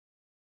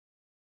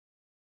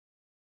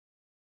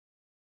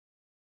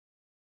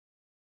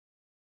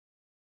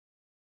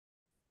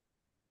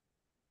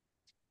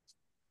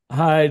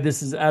Hi,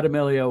 this is Adam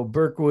Eliyahu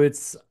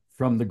Berkowitz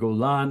from the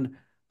Golan.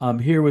 I'm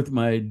here with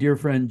my dear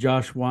friend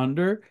Josh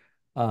Wander.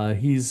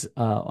 He's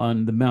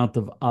on the Mount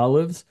of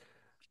Olives.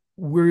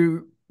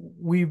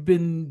 We've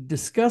been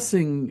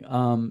discussing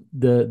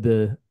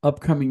the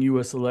upcoming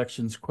U.S.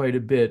 elections quite a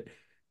bit.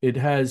 It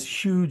has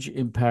huge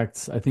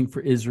impacts, I think,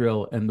 for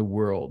Israel and the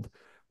world,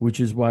 which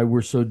is why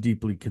we're so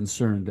deeply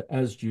concerned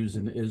as Jews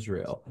in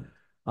Israel.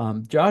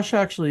 Josh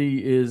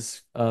actually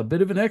is a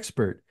bit of an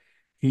expert.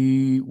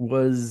 He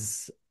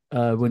was,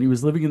 when he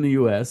was living in the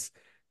U.S.,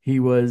 he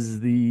was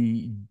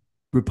the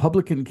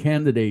Republican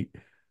candidate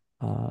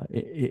for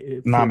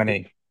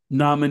Nominee.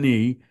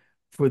 nominee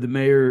for the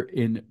mayor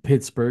in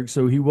Pittsburgh.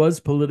 So he was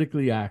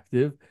politically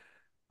active.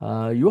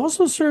 You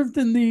also served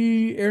in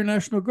the Air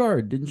National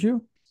Guard, didn't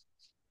you?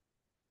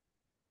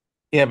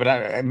 Yeah,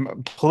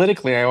 but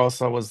politically, I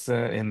also was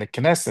in the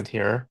Knesset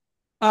here.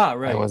 Ah, I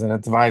right. was an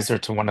advisor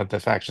to one of the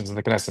factions in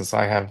the Knesset, so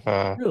I have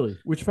Really?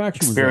 Which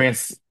faction was that?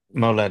 experience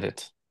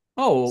Moledet.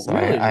 Oh, So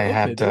I, really? I Okay,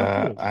 had they're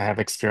cool. I have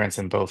experience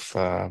in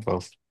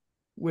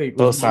Wait, was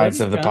both sides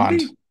Moletti of the pond.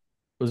 Gandhi?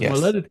 Was Yes.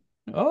 Moletti?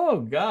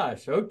 Oh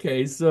gosh.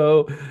 Okay,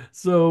 so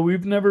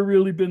we've never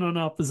really been on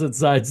opposite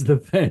sides of the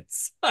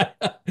fence.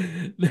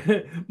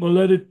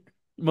 Moletti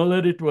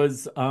Moletti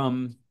was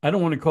I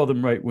don't want to call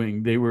them right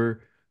wing. They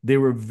were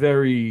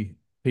very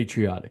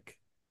patriotic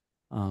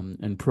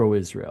and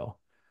pro-Israel,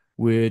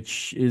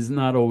 which is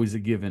not always a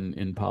given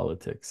in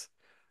politics.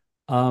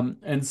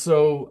 And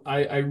so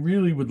I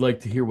really would like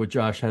to hear what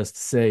Josh has to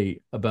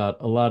say about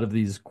a lot of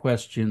these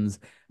questions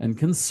and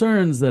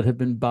concerns that have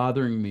been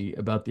bothering me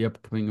about the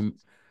upcoming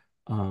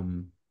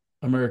um,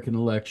 American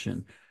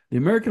election. The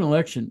American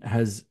election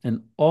has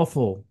an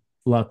awful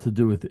lot to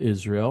do with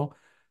Israel.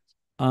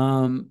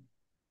 Um,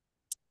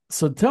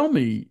 so tell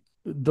me,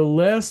 the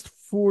last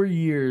 4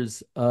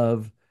 years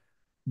of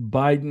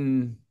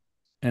Biden,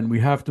 and we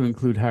have to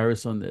include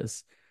Harris on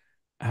this,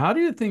 how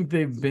do you think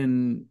they've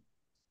been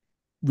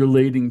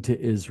relating to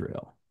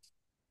Israel?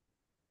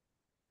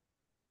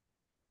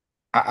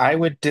 I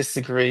would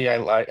disagree. I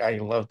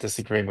love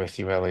disagreeing with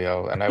you,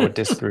 Elio, and I would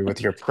disagree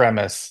with your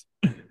premise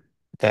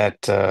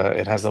that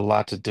it has a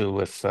lot to do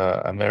with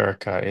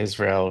America,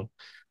 Israel.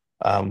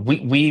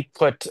 We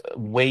put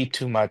way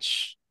too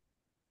much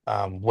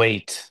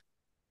weight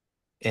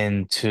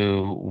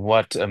into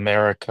what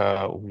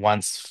America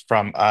wants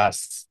from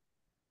us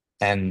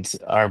and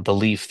our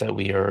belief that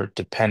we are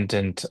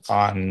dependent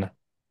on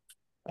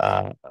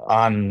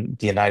the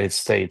United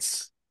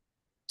States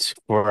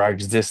for our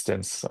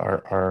existence,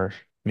 our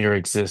mere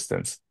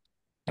existence.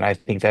 And I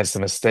think that's a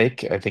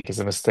mistake. I think it's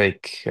a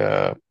mistake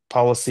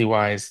policy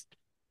wise.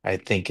 I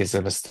think it's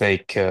a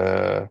mistake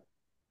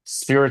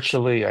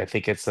spiritually. I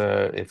think it's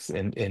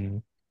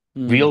in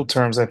real Hmm.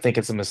 terms, I think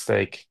it's a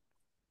mistake.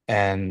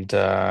 And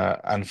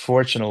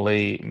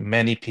unfortunately,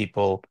 many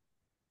people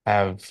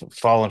have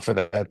fallen for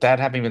that. That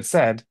having been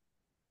said,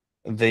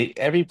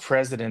 every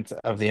president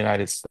of the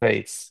United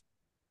States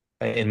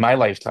in my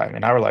lifetime,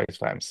 in our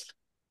lifetimes,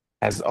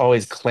 has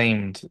always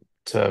claimed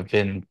to have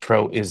been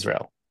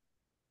pro-Israel,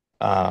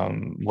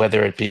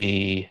 whether it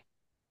be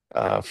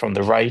from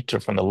the right or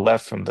from the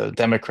left, from the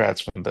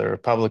Democrats, from the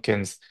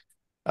Republicans.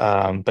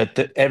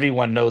 But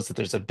everyone knows that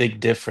there's a big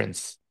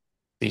difference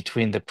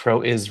between the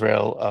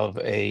pro-Israel of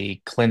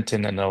a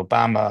Clinton and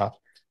Obama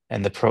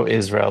and the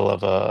pro-Israel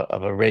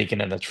of a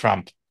Reagan and a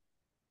Trump.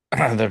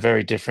 They're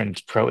very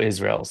different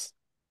pro-Israels.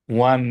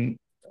 One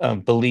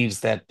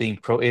believes that being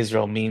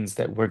pro-Israel means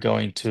that we're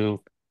going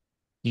to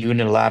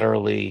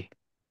unilaterally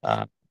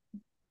uh,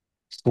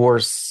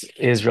 force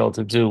Israel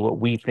to do what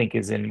we think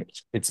is in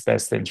its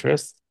best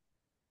interest.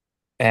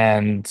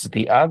 And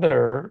the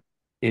other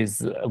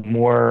is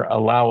more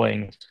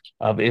allowing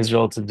of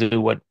Israel to do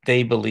what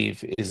they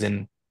believe is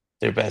in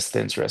their best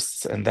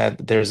interests. And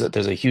that there's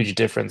a huge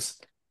difference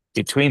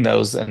between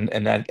those.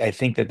 And I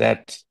think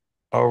that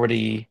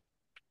already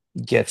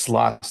gets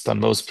lost on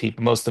most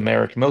people, most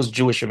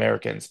Jewish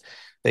Americans.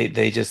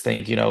 They just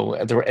think,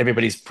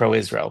 everybody's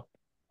pro-Israel.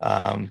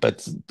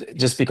 But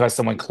just because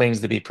someone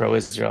claims to be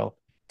pro-Israel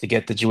to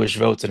get the Jewish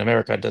votes in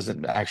America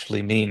doesn't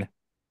actually mean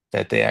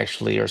that they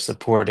actually are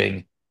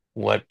supporting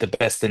what the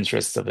best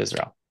interests of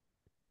Israel.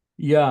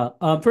 Yeah.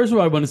 First of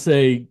all, I want to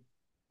say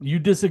you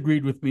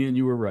disagreed with me and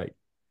you were right.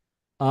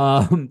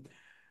 Um,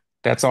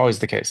 That's always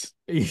the case.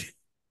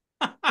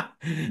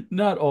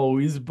 not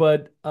always,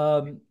 but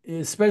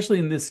especially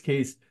in this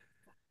case,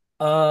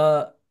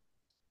 uh,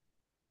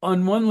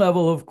 on one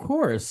level, of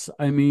course.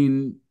 I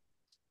mean,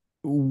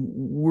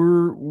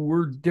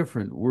 we're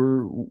different.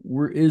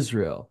 We're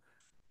Israel.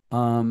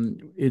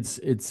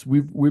 It's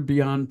we're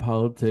beyond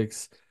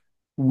politics.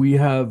 We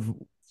have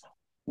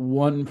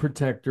one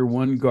protector,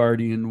 one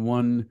guardian,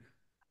 one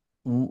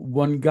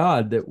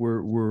God that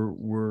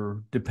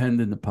we're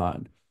dependent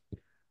upon.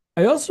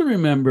 I also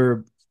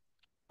remember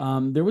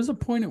there was a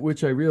point at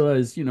which I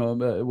realized,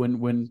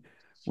 when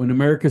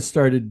America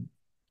started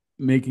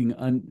making,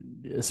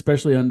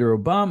 especially under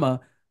Obama,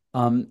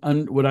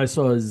 what I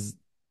saw is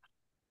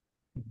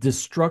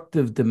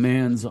destructive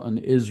demands on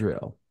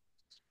Israel.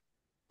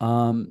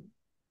 Um,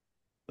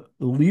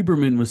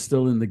 Lieberman was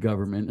still in the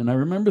government, and I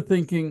remember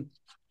thinking,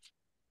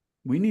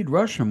 we need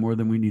Russia more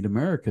than we need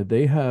America.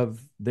 They have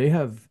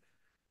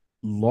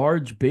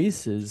large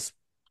bases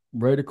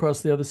right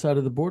across the other side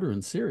of the border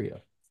in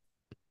Syria.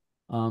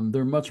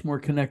 They're much more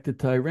connected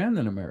to Iran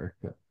than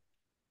America,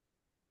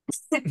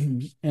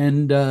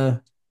 and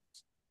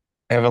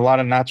They have a lot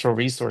of natural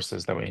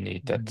resources that we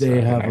need that they the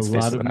have a United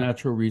States lot of doesn't have.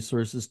 natural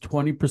resources.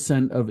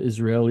 20% of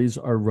Israelis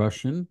are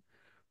Russian.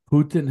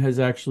 Putin has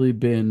actually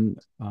been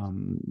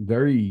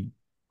very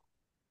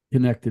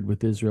connected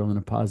with Israel in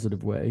a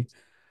positive way.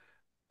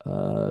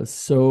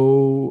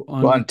 So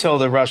on Well, the until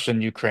the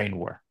Russian-Ukraine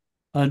war.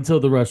 until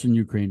the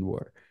Russian-Ukraine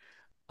war.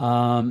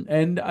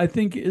 And I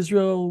think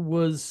Israel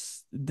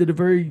was did a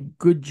very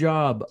good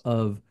job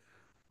of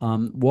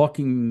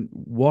walking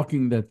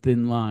that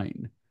thin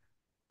line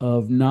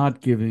of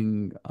not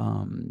giving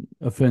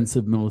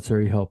offensive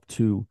military help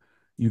to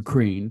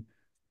Ukraine,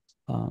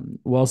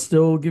 while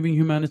still giving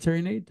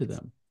humanitarian aid to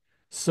them.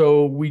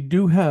 So we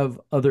do have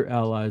other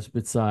allies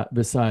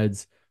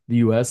besides the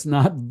U.S.,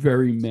 not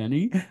very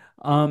many,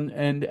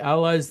 and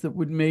allies that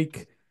would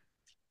make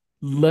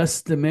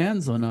less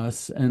demands on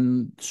us,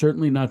 and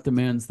certainly not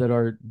demands that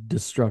are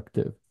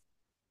destructive.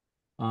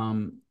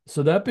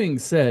 So that being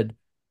said,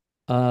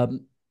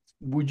 um,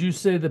 would you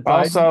say that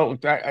Biden? Also,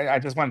 I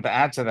just wanted to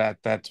add to that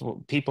that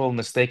people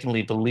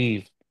mistakenly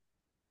believe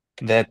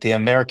that the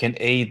American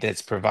aid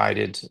that's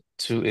provided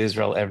to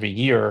Israel every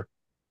year,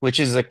 which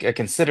is a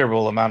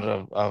considerable amount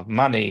of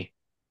money,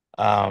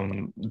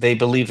 they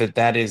believe that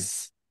that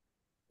is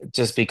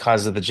just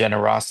because of the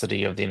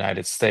generosity of the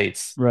United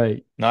States,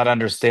 Right. not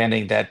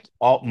understanding that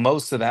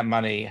most of that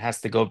money has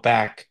to go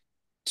back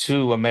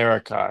to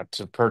America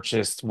to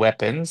purchase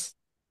weapons,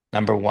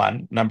 number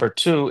one. Number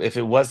two, if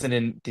it wasn't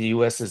in the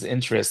US's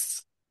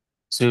interests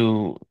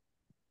to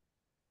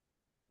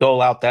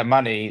dole out that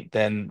money,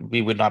 then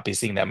we would not be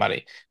seeing that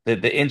money.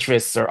 The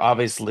interests are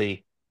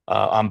obviously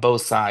on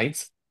both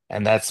sides,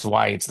 and that's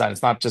why it's not.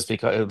 It's not just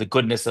because of the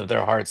goodness of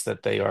their hearts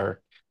that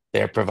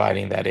they're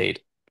providing that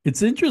aid.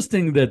 It's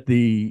interesting that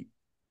the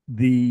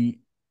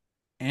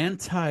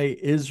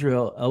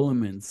anti-Israel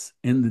elements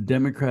in the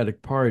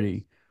Democratic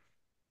Party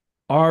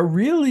are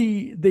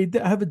really they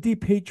have a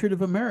deep hatred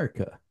of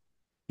America,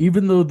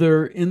 even though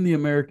they're in the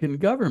American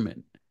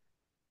government.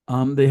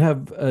 They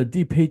have a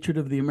deep hatred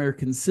of the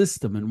American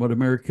system and what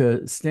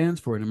America stands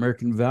for and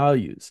American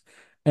values.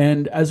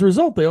 And as a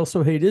result, they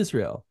also hate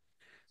Israel.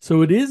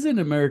 So it is in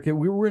America.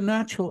 We were a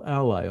natural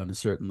ally on a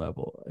certain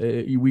level.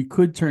 We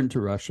could turn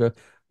to Russia,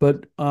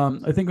 but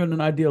I think on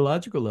an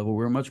ideological level,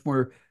 we're a much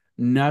more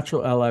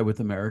natural ally with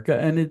America,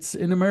 and it's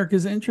in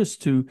America's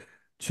interest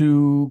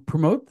to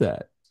promote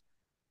that.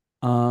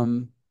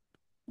 Um,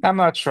 I'm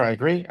not sure I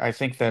agree. I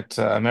think that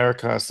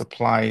America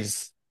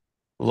supplies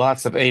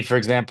lots of aid, for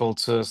example,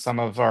 to some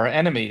of our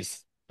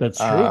enemies. that's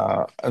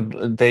true.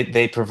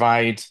 They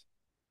provide.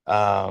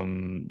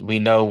 We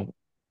know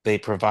they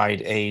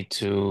provide aid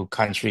to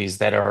countries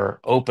that are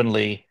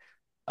openly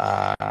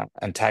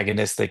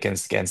antagonistic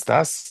against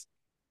us,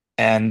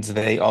 and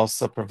they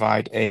also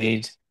provide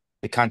aid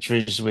to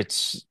countries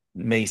which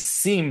may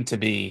seem to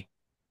be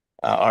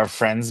our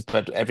friends,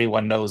 but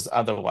everyone knows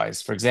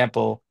otherwise. For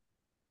example,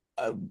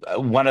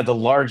 one of the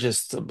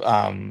largest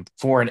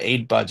foreign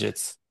aid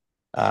budgets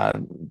uh,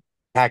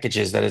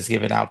 packages that is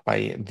given out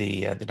by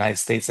the United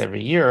States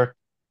every year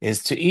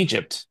is to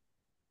Egypt.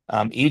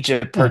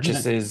 Egypt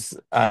purchases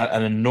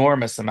an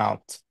enormous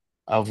amount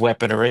of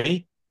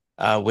weaponry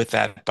with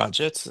that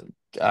budget,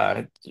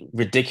 uh,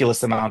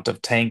 ridiculous amount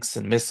of tanks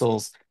and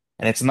missiles.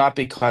 And it's not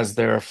because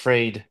they're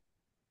afraid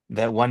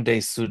that one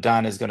day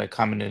Sudan is going to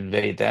come and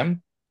invade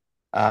them.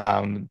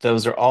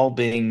 Those are all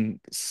being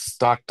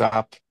stocked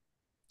up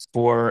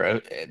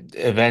for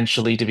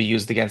eventually to be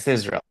used against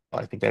Israel.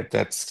 I think that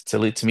that's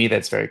to me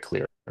that's very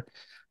clear.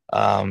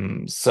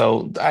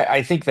 So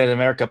I think that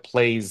America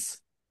plays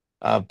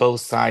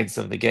both sides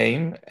of the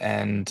game,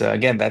 and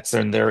again, that's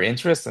in their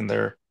interest, and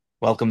they're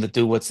welcome to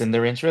do what's in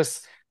their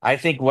interests. I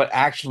think what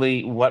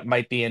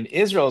might be in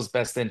Israel's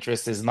best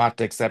interest is not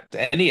to accept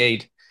any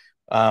aid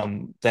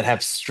that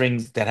has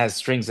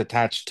strings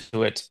attached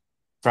to it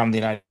from the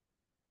United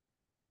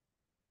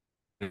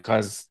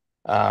because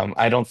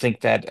I don't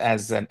think that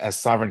as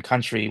sovereign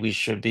country we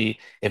should be,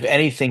 if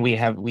anything,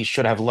 we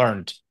should have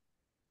learned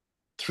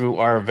through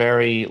our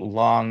very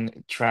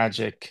long,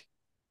 tragic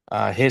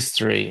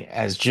history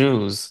as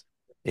Jews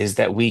is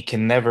that we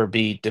can never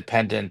be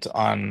dependent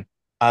on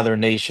other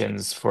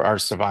nations for our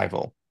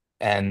survival.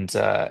 And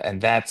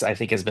that's I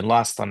think has been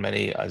lost on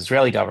many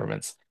Israeli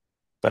governments.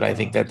 But I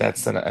think that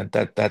um,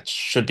 that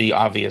should be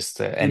obvious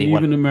to and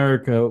anyone even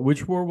America,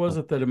 which war was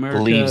who it that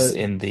believes America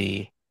in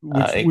the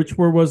which which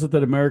war was it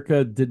that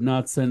America did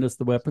not send us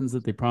the weapons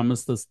that they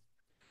promised us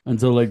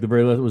until like the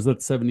very last, was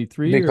that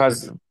 73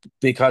 or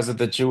because of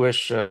the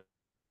Jewish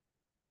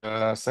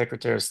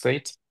Secretary of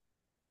State,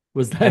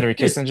 was that Henry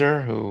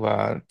Kissinger,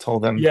 who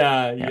told them,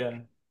 yeah, yeah, yeah.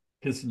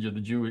 Kissinger,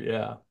 the Jew,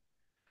 yeah.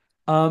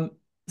 Um,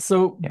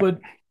 so, yeah,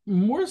 but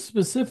more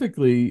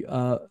specifically,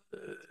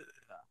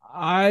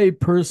 I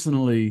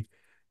personally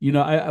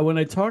when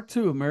I talk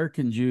to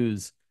American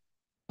Jews,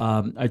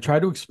 I try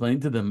to explain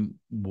to them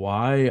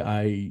why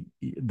I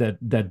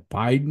that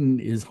Biden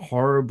is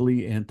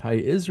horribly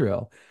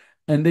anti-Israel,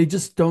 and they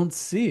just don't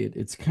see it.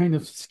 It's kind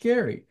of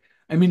scary.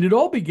 I mean, it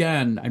all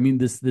began. I mean,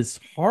 this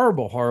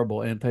horrible,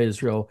 horrible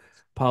anti-Israel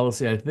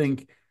policy. I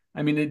think.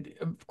 I mean,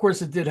 of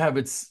course, it did have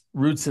its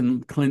roots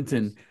in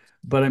Clinton,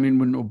 but I mean,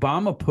 when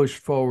Obama pushed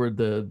forward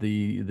the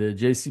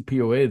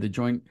JCPOA, the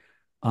Joint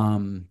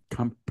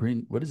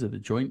what is it? The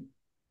Joint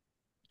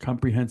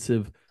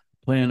Comprehensive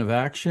Plan of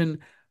Action,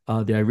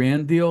 the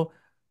Iran deal,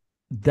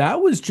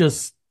 that was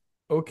just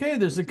okay.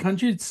 There's a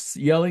country that's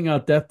yelling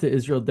out death to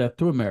Israel, death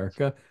to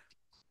America.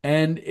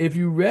 And if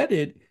you read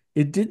it,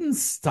 it didn't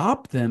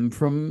stop them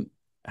from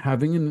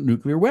having a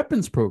nuclear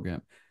weapons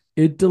program.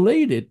 It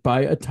delayed it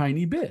by a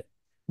tiny bit,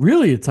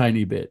 really a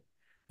tiny bit.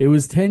 It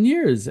was 10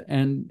 years,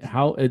 and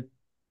how it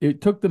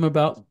took them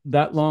about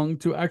that long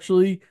to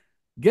actually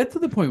get to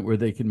the point where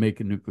they can make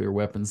a nuclear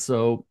weapon.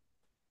 So,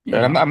 you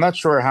But I'm know, not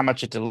sure how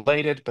much it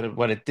delayed it, but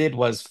what it did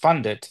was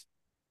fund it.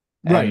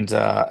 right. And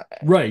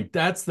Right.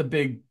 That's the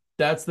big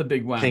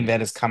I think whammy. that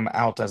has come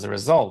out as a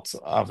result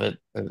of it.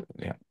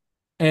 Yeah,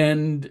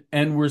 And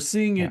we're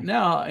seeing it yeah.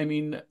 now. I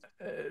mean,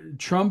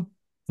 Trump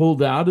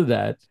pulled out of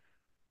that.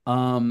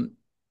 Um,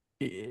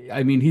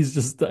 I mean,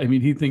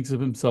 he thinks of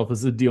himself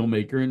as a deal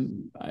maker,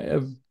 and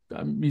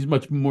he's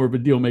much more of a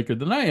deal maker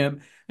than I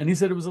am. And he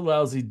said it was a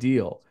lousy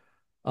deal.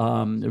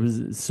 It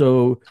was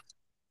so,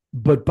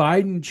 but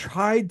Biden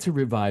tried to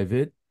revive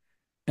it,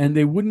 and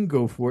they wouldn't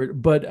go for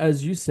it. But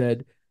as you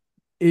said,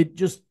 it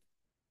just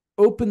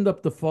opened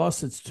up the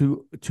faucets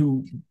to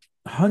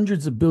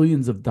hundreds of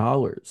billions of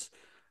dollars.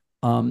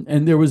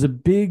 And there was a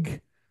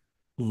big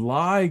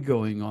lie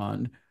going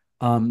on.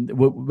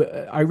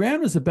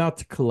 Iran was about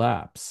to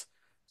collapse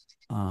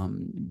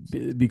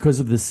because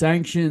of the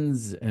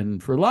sanctions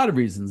and for a lot of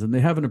reasons. And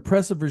they have an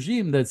oppressive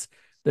regime that's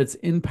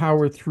in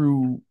power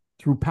through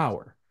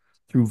power,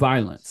 through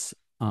violence.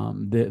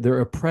 They're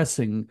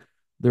oppressing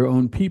their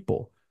own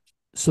people,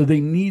 so they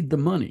need the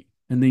money,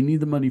 and they need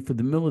the money for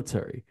the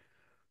military.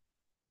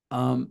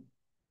 Um,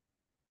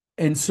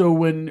 and so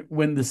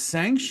when the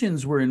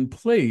sanctions were in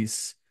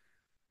place,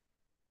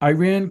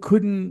 Iran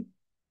couldn't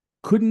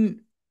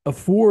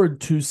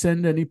afford to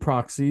send any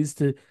proxies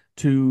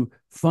to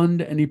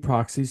fund any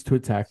proxies to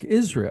attack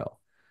Israel.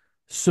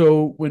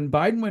 So when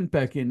Biden went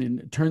back in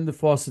and turned the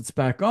faucets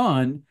back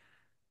on,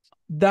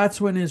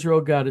 that's when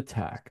Israel got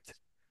attacked.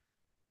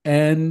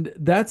 And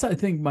that's, I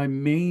think, my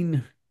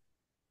main.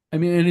 I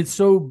mean, and it's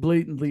so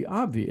blatantly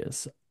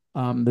obvious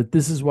that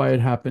this is why it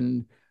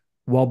happened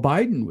while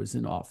Biden was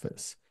in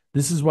office.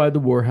 This is why the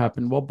war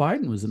happened while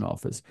Biden was in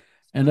office.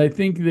 And I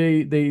think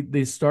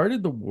they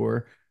started the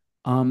war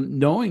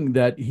knowing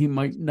that he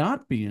might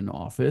not be in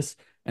office,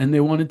 and they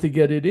wanted to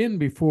get it in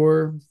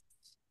before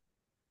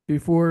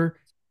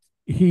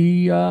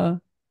he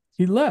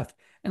left.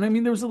 And I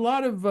mean, there was a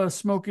lot of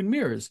smoke and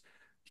mirrors.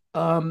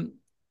 um,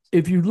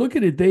 if you look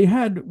at it, they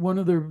had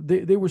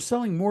they were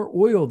selling more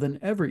oil than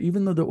ever,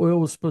 even though the oil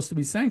was supposed to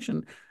be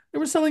sanctioned. They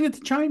were selling it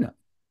to China.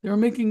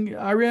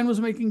 Iran was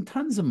making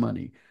tons of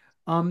money.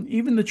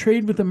 Even the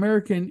trade with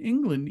America and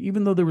England,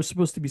 even though there were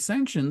supposed to be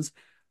sanctions,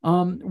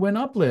 went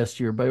up last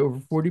year by over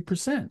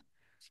 40%.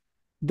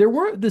 There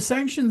were the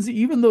sanctions,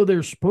 even though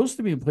they're supposed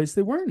to be in place,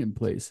 they weren't in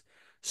place.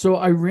 So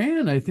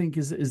Iran, I think,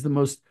 is the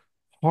most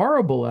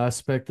horrible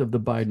aspect of the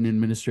Biden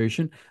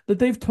administration, that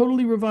they've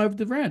totally revived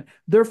Iran.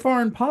 Their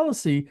foreign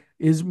policy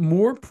is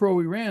more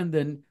pro-Iran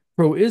than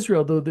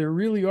pro-Israel, though they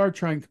really are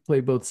trying to play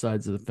both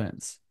sides of the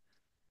fence.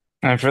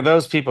 And for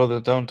those people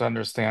that don't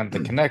understand the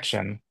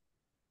connection,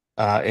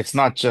 it's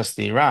not just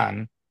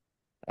Iran.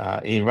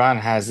 Iran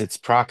has its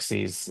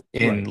proxies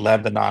in Right.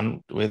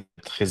 Lebanon with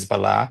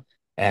Hezbollah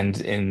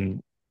and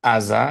in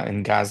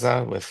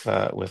Gaza with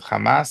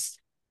Hamas,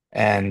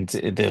 and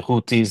the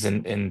Houthis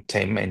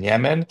in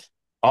Yemen.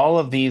 All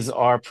of these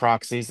are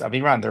proxies of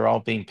Iran. They're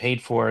all being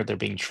paid for. They're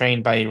being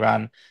trained by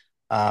Iran.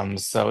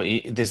 This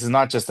is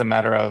not just a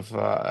matter of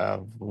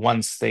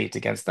one state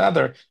against the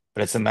other,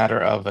 but it's a matter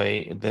of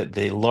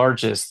the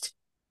largest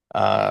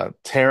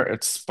terror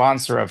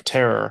sponsor of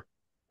terror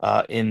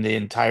in the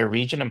entire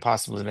region and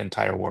possibly the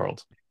entire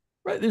world.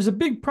 Right. There's a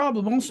big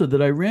problem also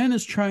that Iran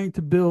is trying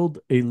to build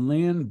a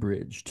land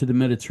bridge to the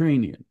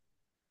Mediterranean.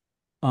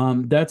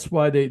 That's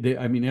why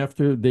I mean,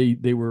 after they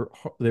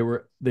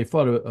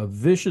fought a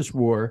vicious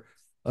war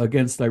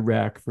against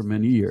Iraq for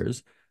many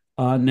years.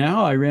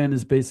 Now Iran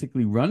is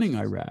basically running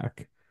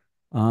Iraq,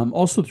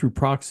 also through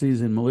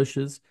proxies and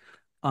militias,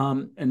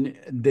 and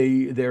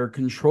they're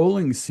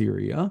controlling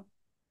Syria,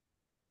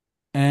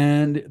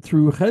 and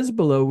through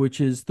Hezbollah,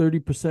 which is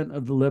 30%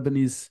 of the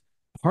Lebanese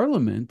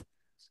parliament,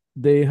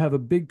 they have a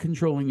big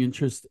controlling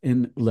interest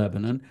in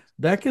Lebanon.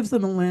 That gives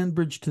them a land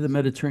bridge to the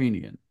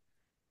Mediterranean.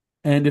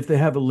 And if they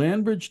have a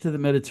land bridge to the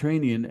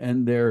Mediterranean,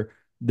 and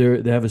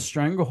they have a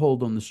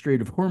stranglehold on the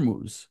Strait of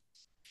Hormuz,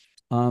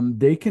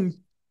 they can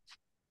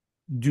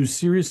do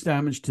serious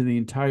damage to the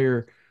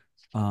entire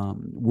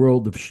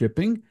world of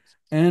shipping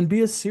and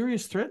be a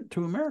serious threat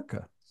to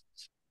America.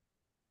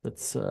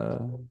 That's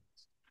And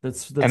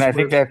that's I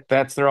think where that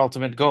that's their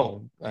ultimate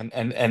goal.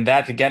 And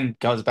that again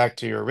goes back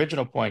to your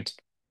original point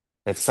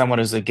that someone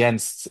who's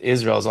against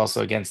Israel is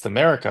also against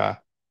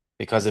America,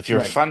 because if you're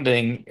right.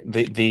 funding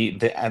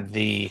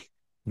the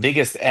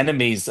biggest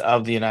enemies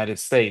of the United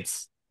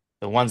States,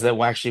 the ones that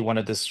will actually want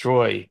to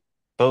destroy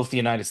both the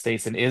United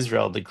States and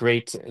Israel, the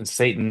great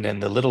Satan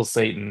and the little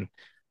Satan,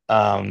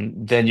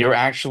 then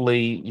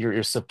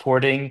you're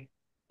supporting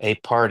a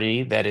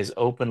party that is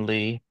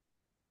openly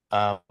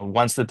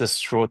wants to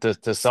destroy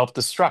to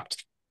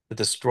self-destruct, to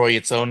destroy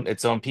its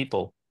own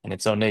people and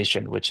its own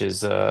nation, which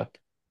is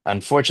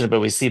unfortunate, but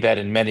we see that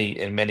in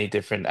many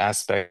different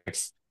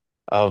aspects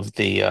of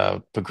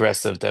the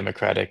progressive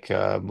democratic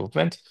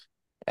movement.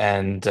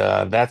 And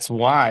that's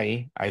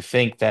why I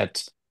think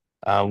that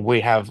we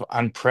have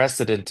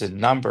unprecedented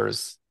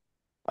numbers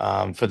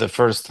for the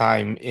first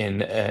time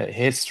in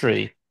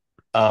history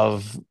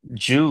of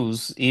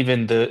Jews,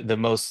 even the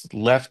most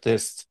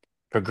leftist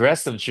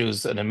progressive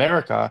Jews in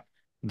America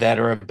that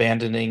are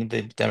abandoning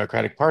the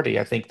Democratic Party.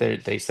 I think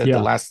they said the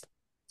Yeah. last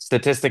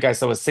statistic I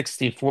saw was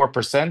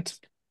 64%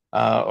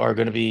 are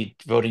going to be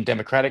voting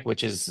Democratic,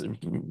 which is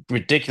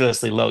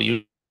ridiculously low.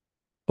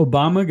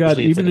 Obama got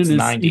Usually it's in its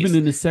even 90s.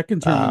 in his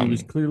second term when he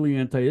was Um, clearly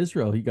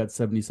anti-Israel, he got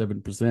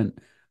 77%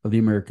 of the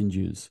American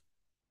Jews.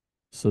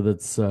 So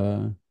that's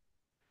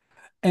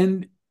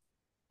and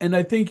and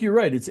I think you're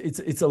right.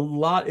 It's a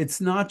lot. It's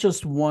not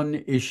just one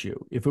issue.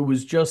 If it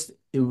was just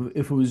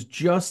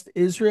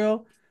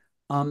Israel,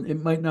 it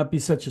might not be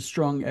such a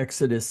strong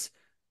exodus,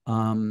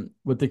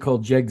 what they call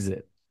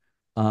Jexit,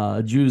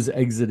 Jews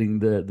exiting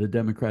the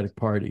Democratic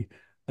Party.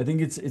 I think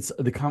it's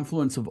the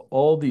confluence of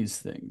all these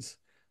things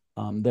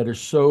that are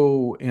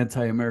so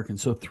anti-American,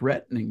 so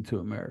threatening to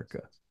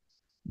America.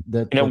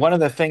 That one of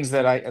the things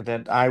that I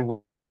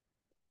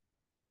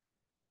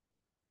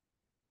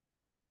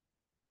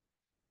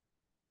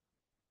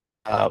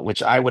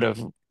which I would have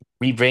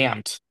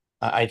revamped.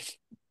 I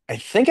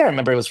think I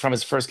remember it was from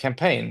his first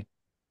campaign.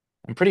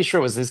 I'm pretty sure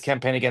it was his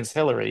campaign against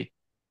Hillary,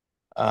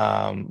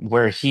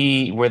 where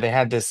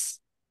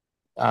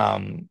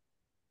um,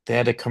 they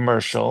had a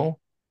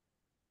commercial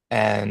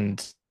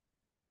and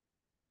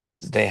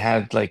they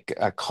had like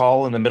a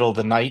call in the middle of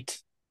the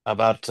night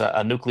about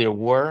a nuclear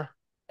war,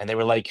 and they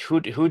were like, "Who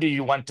do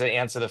you want to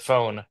answer the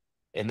phone?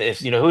 And if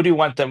who do you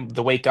want them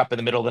to wake up in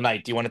the middle of the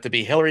night? Do you want it to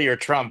be Hillary or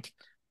Trump?"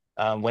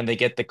 When they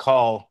get the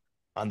call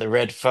on the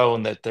red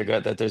phone that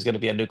there's going to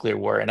be a nuclear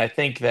war. And I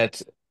think that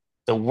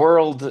the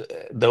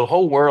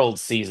whole world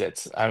sees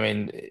it. I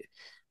mean,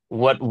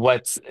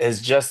 what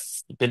has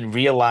just been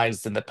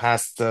realized in the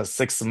past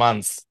 6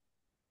 months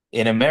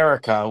in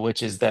America,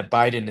 which is that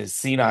Biden is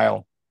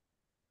senile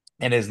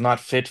and is not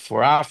fit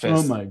for oh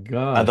office. my The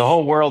gosh.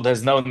 whole world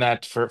has known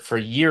that for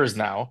years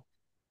now,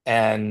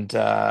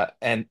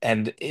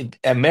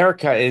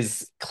 America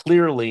is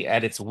clearly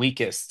at its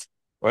weakest,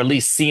 or at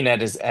least seen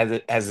as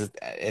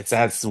it's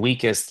at its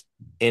weakest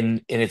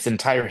in its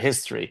entire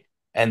history,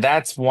 and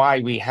that's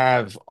why we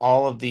have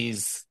all of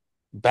these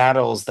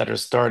battles that are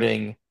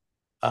starting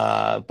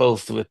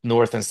both with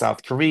North and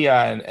South Korea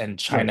and Right.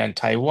 China and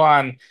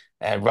Taiwan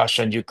and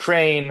Russia and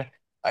Ukraine.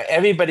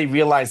 Everybody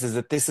realizes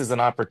that this is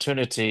an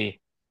opportunity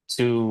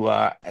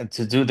to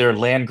do their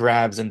land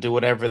grabs and do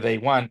whatever they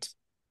want.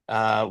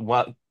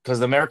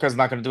 Because America is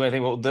not going to do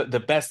anything. Well,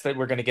 the best that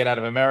we're going to get out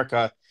of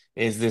America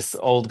is this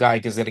old guy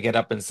who's going to get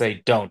up and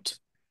say, "Don't,"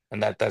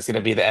 and that's going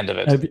to be the end of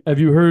it. Have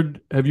you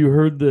heard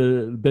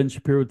the Ben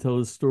Shapiro tell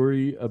his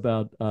story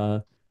about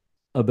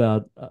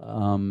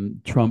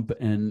Trump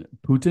and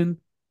Putin?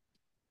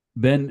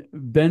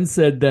 Ben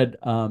said that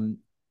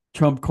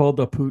Trump called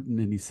up Putin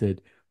and he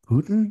said,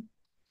 "Putin,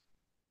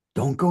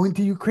 don't go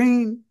into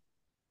Ukraine."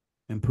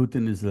 And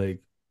Putin is like,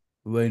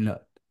 "Why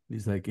not?"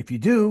 He's like, "If you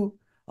do,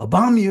 I'll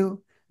bomb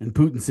you." And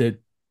Putin said,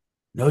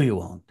 "No, you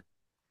won't."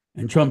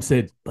 And Trump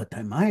said, "But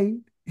I might."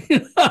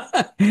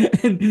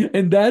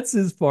 And that's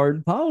his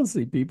foreign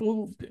policy.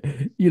 People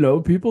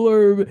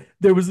are.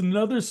 There was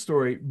another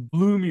story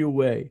blew me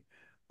away.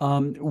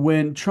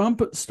 When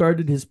Trump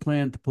started his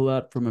plan to pull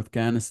out from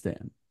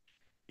Afghanistan,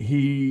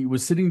 he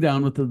was sitting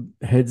down with the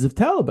heads of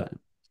Taliban,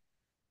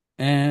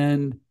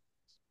 and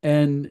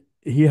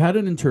he had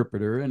an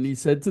interpreter, and he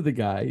said to the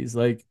guy, he's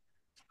like,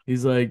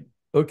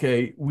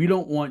 "Okay, we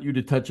don't want you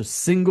to touch a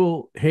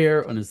single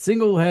hair on a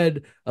single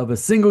head of a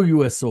single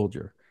U.S.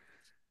 soldier."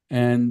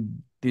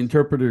 And the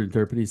interpreter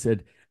interpreted. He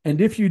said, "And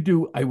if you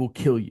do, I will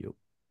kill you."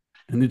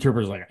 And the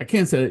interpreter's like, "I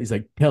can't say that." He's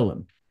like, "Tell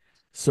him."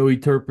 So he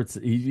interprets.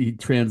 He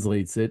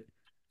translates it.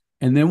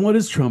 And then what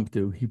does Trump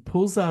do? He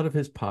pulls out of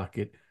his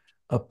pocket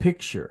a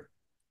picture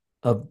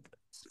of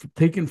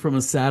taken from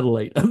a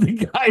satellite of the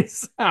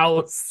guy's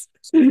house.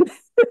 And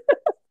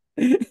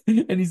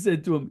he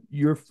said to him,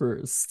 "You're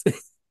first."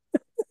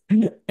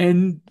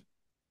 And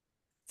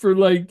for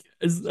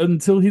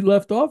until he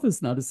left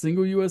office, not a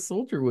single U.S.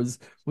 soldier was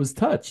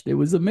touched. It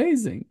was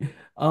amazing.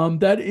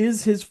 That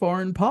is his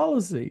foreign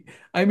policy.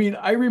 I mean,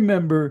 I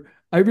remember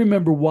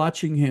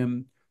watching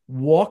him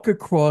walk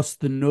across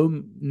the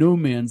no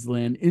man's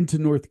land into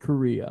North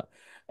Korea,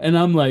 and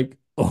I'm like,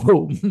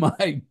 Oh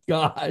my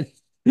gosh.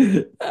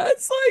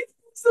 That's like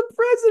he's the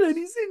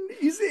president.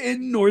 He's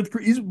in North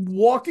Korea. He's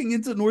walking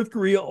into North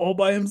Korea all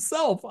by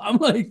himself. I'm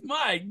like,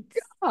 my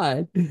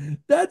God,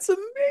 that's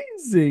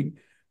amazing.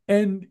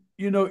 And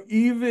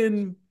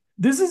even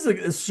this is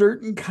a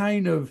certain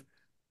kind of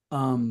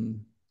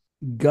um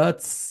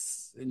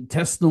guts,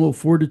 intestinal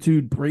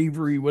fortitude,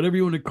 bravery, whatever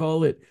you want to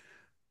call it,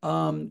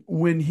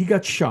 when he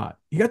got shot.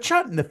 He got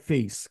shot in the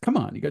face. Come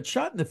on, he got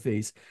shot in the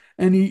face,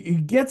 and he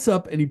gets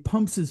up and he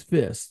pumps his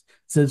fist,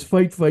 says,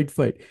 "Fight, fight,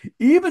 fight."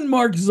 Even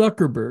Mark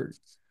Zuckerberg,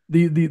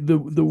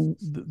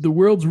 the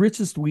world's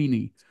richest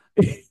weenie,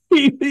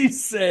 he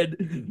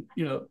said,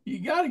 you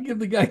got to give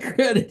the guy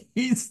credit.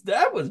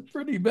 That was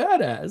pretty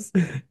badass,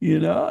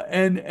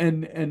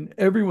 and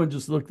everyone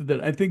just looked at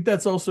that. I think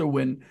that's also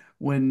when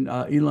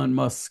Elon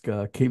Musk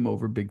came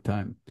over big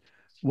time.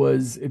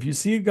 Was if you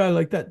see a guy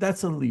like that,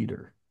 that's a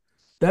leader.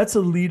 That's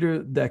a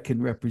leader that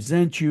can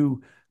represent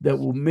you, that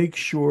will make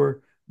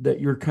sure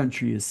that your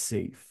country is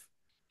safe.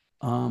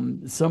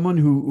 Someone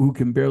who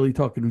can barely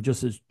talk and who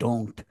just says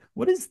 "don't."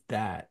 What is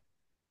that?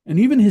 And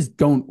even his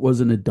 "don't"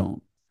 wasn't a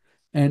 "don't."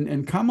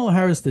 And Kamala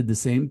Harris did the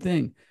same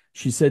thing.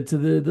 She said to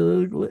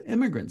the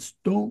immigrants,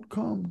 "Don't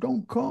come,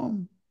 don't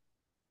come."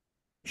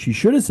 She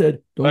should have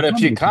said, "Don't But if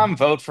come." you come,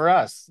 vote for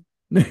us.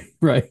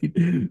 Right.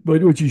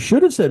 But what she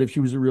should have said if she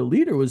was a real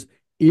leader was,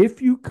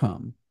 "If you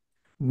come,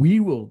 we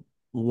will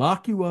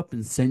lock you up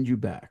and send you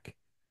back."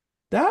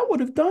 That would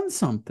have done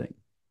something.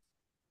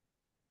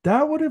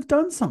 That would have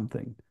done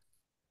something.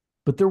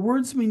 But their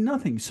words mean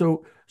nothing.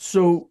 So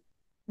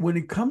when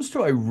it comes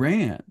to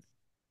Iran,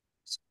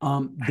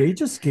 they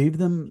just gave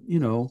them,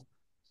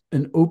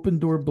 an open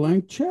door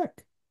blank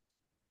check.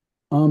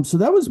 So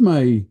that was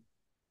my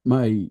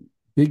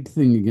big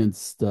thing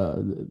against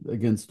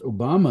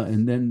Obama,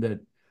 and then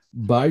that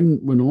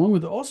Biden went along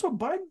with it. Also,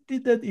 Biden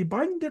did that.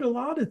 Biden did a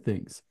lot of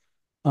things.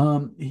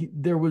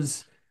 There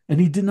was, and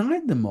he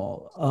denied them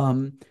all.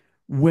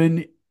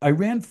 When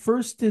Iran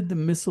first did the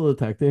missile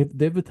attack,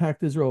 they've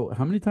attacked Israel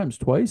how many times?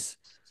 Twice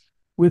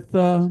with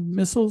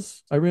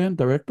missiles, Iran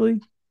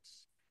directly.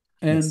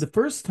 And the Yes.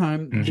 first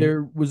time Hmm.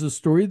 there was a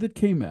story that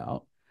came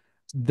out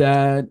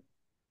that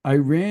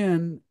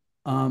Iran,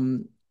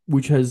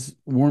 which has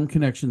warm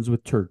connections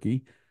with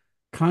Turkey,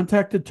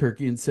 contacted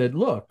Turkey and said,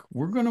 "Look,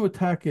 we're going to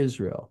attack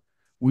Israel.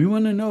 We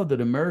want to know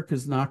that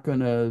America's not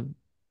going to,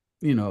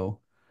 you know,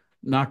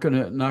 not going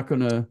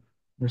to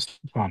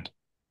Respond.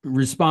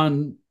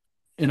 respond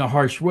in a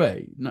harsh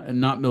way,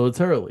 not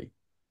militarily."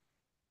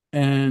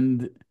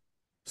 And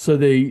so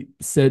they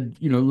said,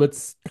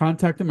 let's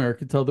contact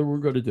America, tell them we're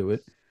going to do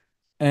it.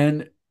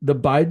 And the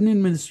Biden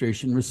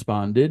administration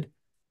responded,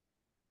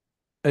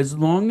 as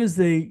long as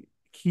they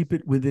keep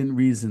it within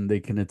reason, they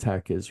can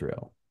attack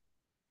Israel.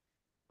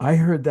 I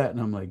heard that and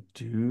I'm like,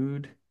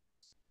 dude,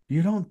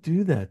 you don't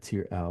do that to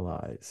your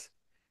allies.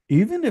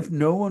 Even if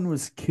no one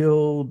was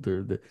killed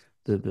or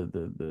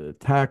the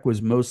attack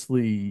was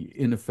mostly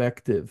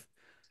ineffective,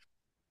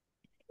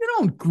 you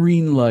don't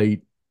green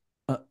light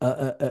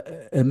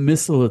a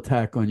missile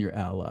attack on your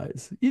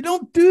allies. You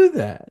don't do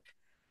that.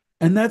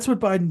 And that's what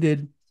Biden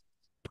did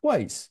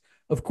twice.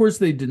 Of course,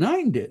 they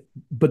denied it,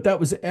 but that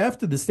was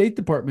after the State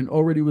Department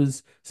already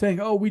was saying,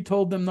 "Oh, we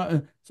told them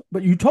not,"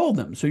 but you told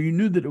them, so you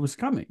knew that it was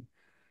coming.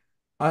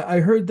 I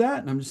heard that,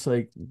 and I'm just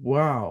like,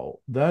 "Wow,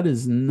 that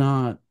is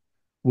not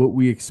what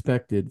we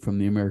expected from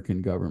the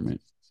American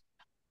government."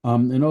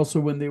 And also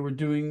when they were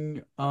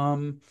doing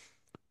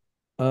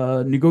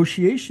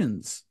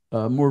negotiations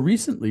more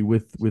recently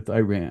with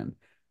Iran,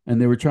 and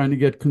they were trying to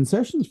get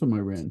concessions from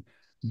Iran.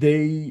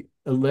 They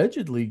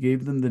allegedly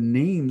gave them the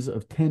names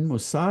of 10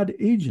 Mossad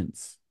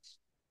agents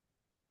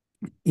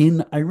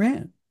in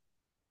Iran.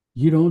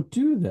 You don't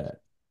do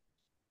that.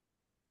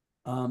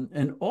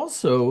 And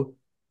also,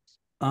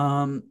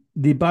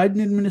 the Biden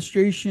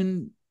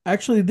administration,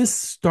 actually, this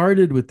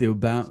started with the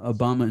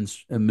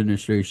Obama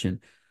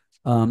administration.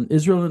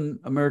 Israel and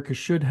America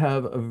should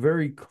have a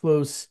very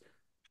close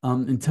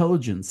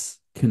intelligence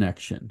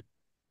connection.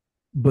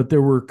 But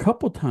there were a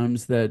couple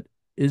times that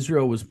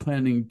Israel was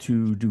planning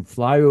to do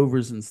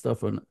flyovers and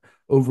stuff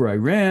over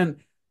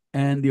Iran,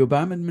 and the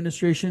Obama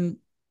administration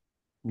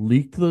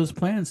leaked those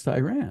plans to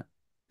Iran.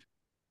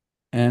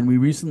 And we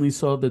recently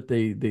saw that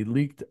they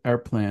leaked our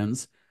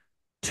plans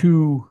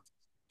to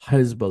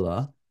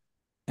Hezbollah,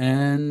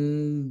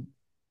 and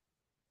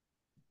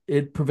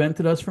it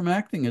prevented us from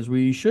acting as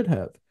we should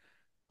have.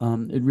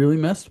 It really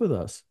messed with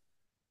us.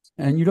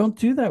 And you don't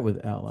do that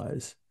with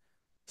allies.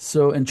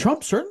 So, and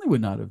Trump certainly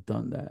would not have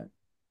done that.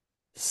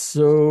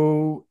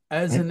 So,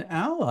 as Right. an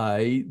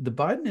ally, the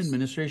Biden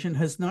administration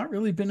has not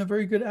really been a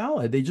very good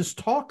ally. They just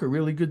talk a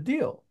really good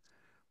deal.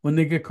 When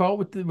they get caught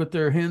with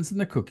their hands in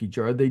the cookie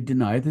jar, they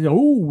deny it. They say,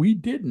 "Oh, we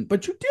didn't,"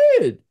 but you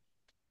did,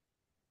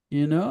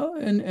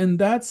 and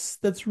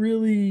that's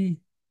really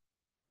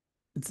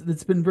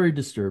it's been very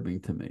disturbing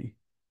to me.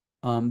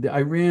 The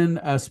Iran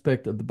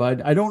aspect of the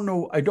Biden, I don't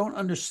know, I don't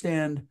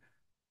understand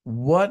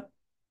what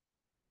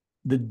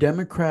the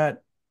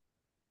Democrat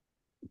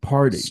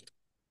Party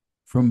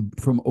from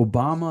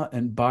Obama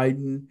and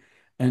Biden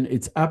and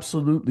it's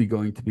absolutely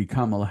going to be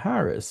Kamala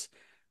Harris.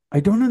 I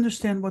don't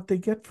understand what they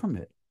get from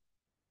it.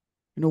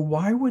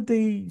 Why would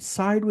they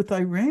side with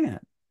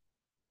Iran?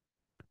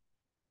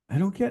 I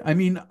don't get. I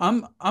mean,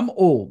 I'm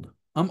old.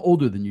 I'm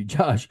older than you,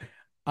 Josh.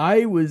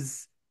 I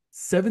was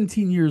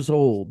 17 years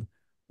old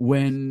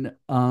when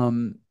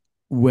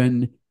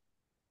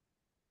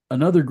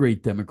another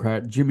great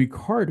Democrat, Jimmy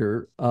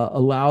Carter,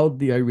 allowed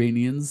the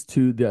Iranians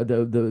to the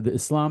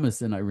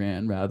Islamists in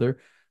Iran rather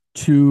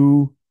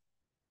to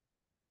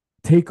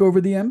take over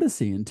the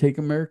embassy and take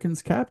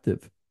Americans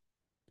captive.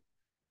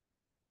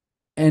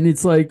 And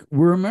it's like,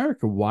 we're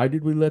America. Why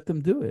did we let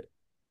them do it?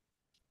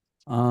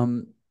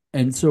 Um,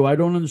 and so I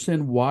don't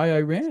understand why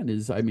Iran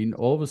is. I mean,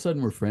 all of a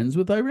sudden we're friends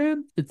with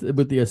Iran. It's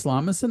with the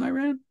Islamists in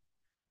Iran.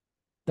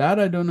 That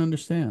I don't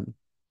understand.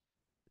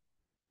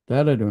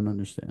 That I don't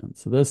understand.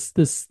 So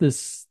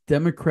this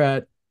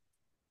Democrat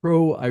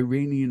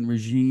pro-Iranian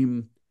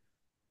regime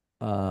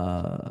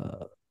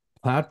uh,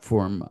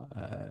 platform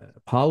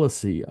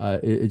policy,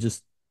 it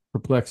just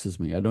perplexes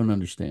me. I don't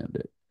understand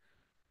it.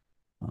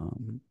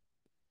 Um,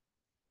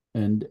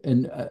 and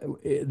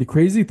the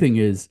crazy thing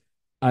is,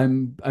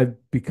 I've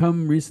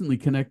become recently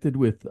connected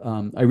with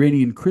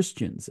Iranian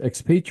Christians,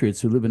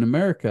 expatriates who live in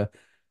America.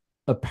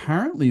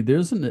 Apparently,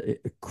 there's a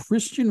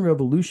Christian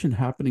revolution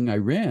happening in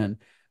Iran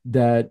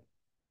that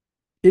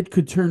it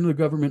could turn the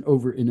government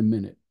over in a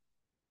minute,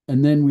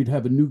 and then we'd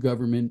have a new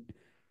government,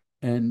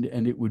 and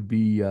it would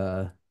be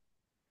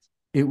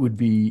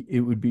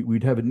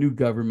we'd have a new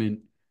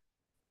government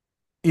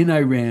in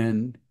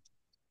Iran,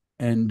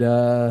 and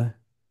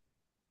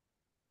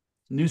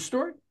new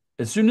story.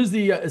 As soon as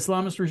the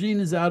Islamist regime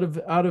is out of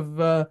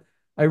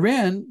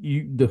Iran,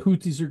 the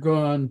Houthis are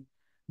gone,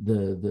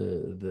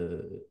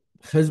 the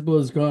Hezbollah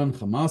is gone,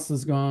 Hamas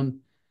is gone.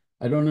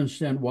 I don't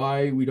understand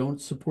why we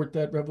don't support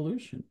that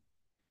revolution.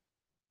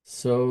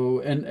 So,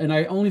 and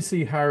I only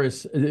see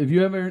Harris. Have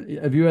you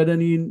had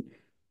any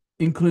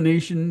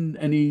inclination,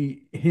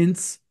 any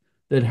hints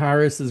that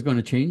Harris is going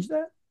to change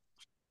that?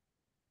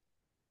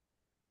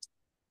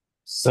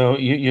 So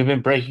you've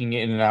been breaking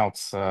in and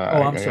out. Oh,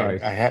 I'm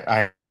sorry.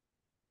 I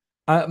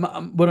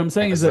What I'm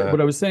saying is as that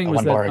what I was saying a was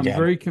one that bar I'm again.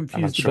 very I'm not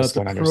confused sure what's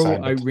about the going on your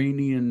side, but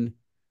pro-Iranian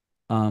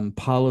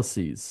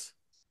policies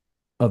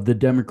of the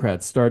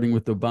Democrats, starting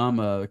with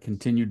Obama,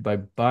 continued by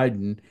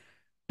Biden.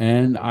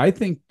 And I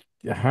think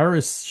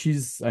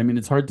Harris, I mean,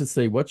 it's hard to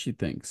say what she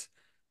thinks,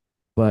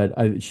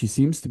 but she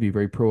seems to be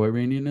very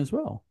pro-Iranian as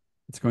well.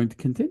 It's going to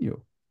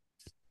continue.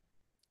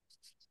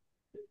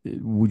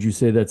 Would you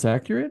say that's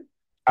accurate?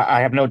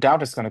 I have no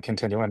doubt it's going to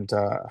continue. And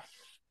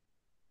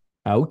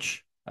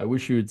Ouch. I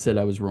wish you had said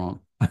I was wrong.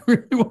 I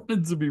really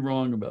wanted to be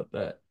wrong about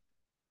that.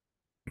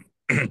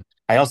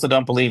 I also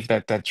don't believe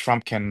that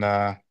Trump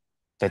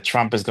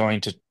is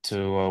going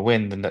to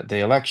win the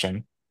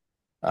election.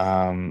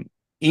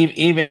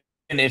 Even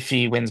if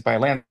he wins by a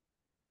land,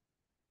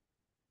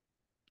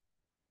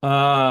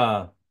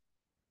 Uh,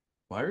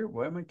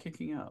 why am I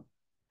kicking out?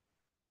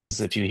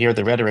 if you hear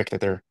the rhetoric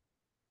that they're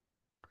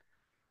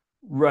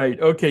Right.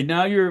 Okay.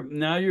 Now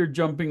you're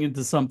jumping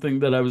into something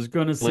that I was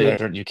going to say.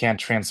 you can't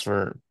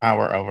transfer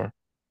power over.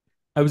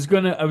 I was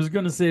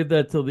gonna save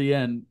that till the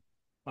end.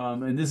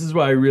 And this is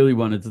why I really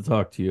wanted to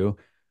talk to you.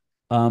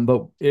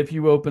 But if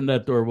you open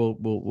that door,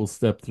 we'll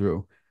step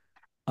through.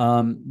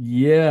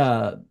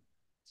 Yeah.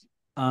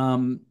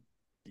 Um,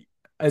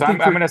 I So think I'm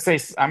for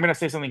I'm gonna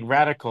say something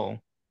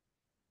radical.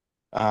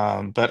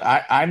 But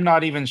I'm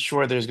not even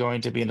sure there's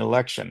going to be an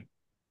election.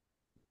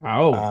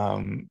 oh,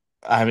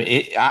 I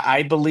mean,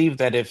 I believe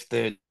that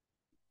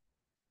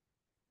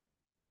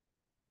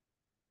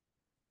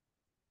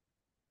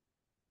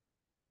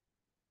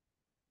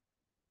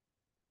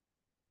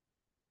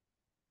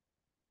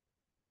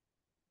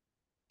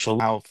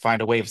I'll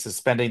find a way of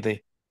suspending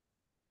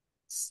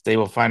they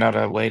will find out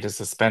a way to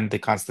suspend the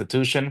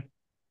Constitution.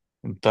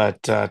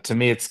 But to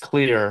me, it's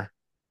clear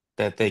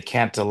that they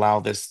can't allow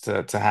this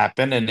to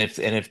happen. And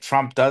if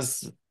Trump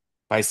does,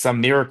 by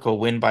some miracle,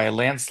 win by a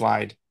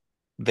landslide,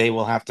 they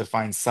will have to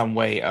find some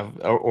way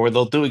or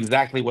they'll do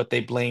exactly what they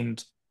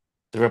blamed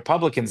the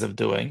Republicans of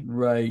doing,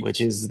 right.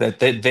 which is that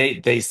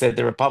they said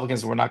the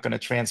Republicans were not going to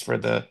transfer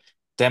the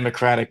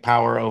Democratic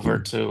power over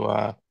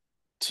to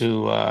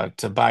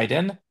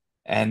Biden,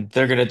 and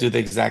they're going to do the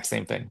exact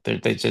same thing.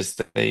 They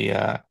just they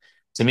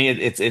to me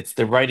it's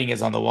the writing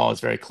is on the wall.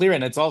 It's very clear,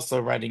 and it's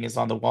also writing is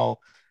on the wall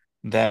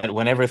that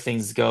whenever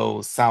things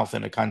go south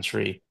in a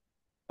country,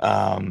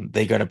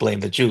 they're going to blame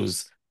the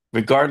Jews,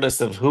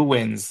 regardless of who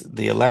wins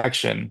the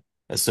election.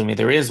 Assuming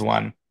there is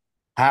one,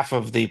 half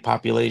of the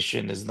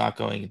population is not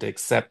going to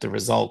accept the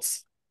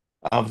results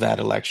of that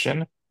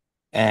election,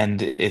 and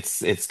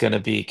it's going to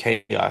be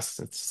chaos.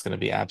 It's going to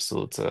be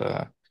absolute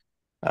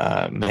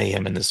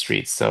mayhem in the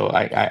streets. So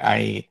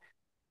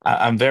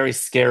I'm very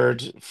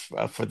scared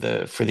for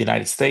the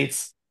United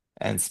States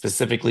and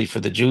specifically for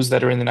the Jews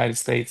that are in the United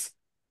States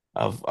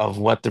of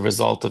what the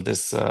result of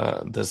this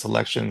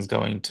election is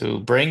going to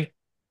bring.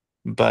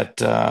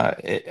 But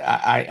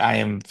I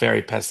am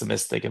very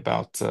pessimistic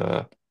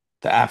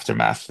the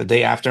aftermath, the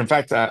day after. In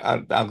fact,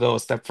 I'll go a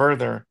step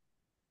further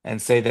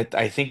and say that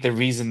I think the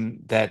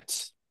reason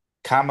that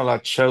Kamala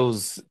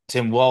chose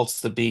Tim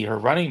Walz to be her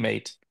running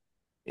mate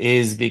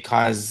is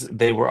because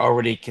they were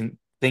already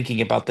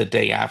thinking about the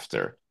day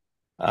after.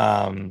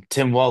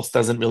 Tim Walz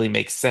doesn't really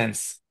make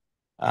sense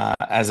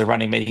as a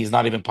running mate. He's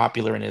not even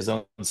popular in his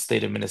own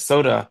state of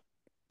Minnesota.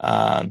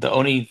 The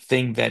only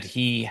thing that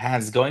he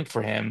has going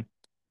for him,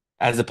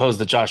 as opposed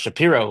to Josh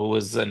Shapiro, who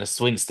was in a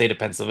swing state of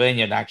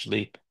Pennsylvania and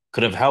actually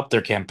could have helped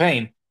their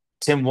campaign,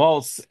 Tim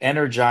Walz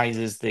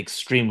energizes the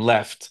extreme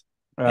left.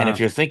 And if Uh,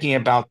 you're thinking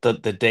about the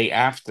day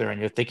after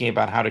and you're thinking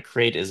about how to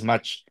create as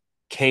much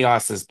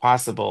chaos as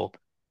possible,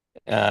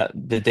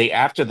 the day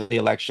after the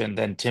election,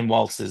 then Tim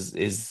Walz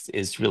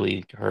is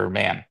really her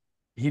man.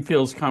 he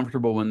feels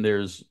comfortable when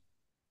there's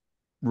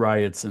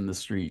riots in the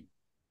street.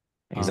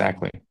 Um,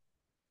 Exactly.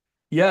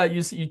 yeah,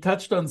 you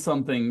touched on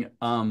something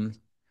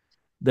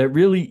that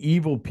really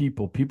evil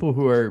people, people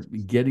who are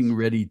getting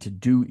ready to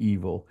do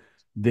evil,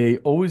 they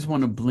always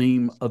want to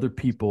blame other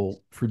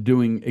people for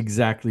doing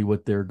exactly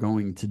what they're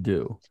going to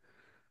do.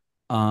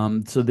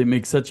 So they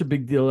make such a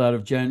big deal out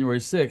of January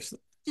 6th.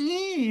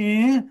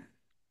 It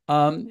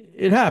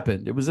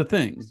happened. It was a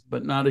thing,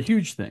 but not a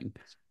huge thing.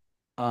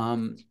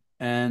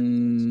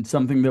 And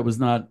something that was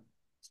not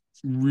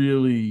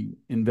really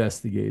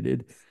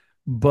investigated.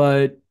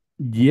 But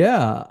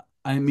yeah,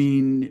 I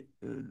mean,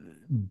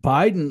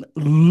 Biden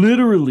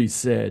literally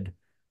said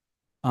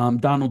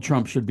Donald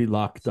Trump should be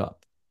locked up.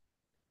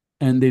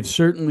 And they've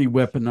certainly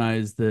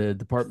weaponized the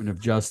Department of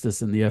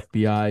Justice and the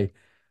FBI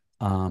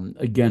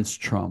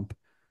against Trump.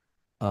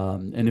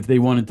 And if they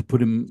wanted to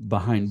put him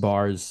behind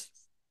bars,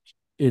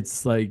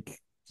 it's like,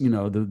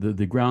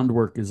 the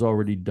groundwork is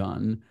already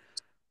done.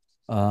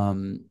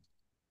 Um,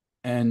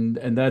 and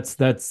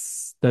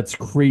that's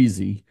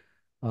crazy.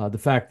 The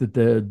fact that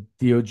the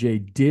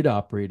DOJ did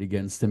operate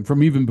against him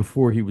from even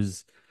before he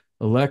was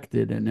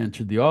elected and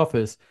entered the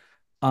office.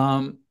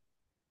 Um,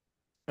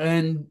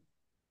 and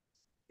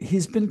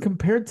he's been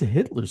compared to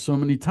Hitler so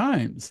many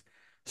times.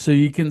 So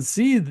you can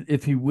see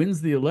if he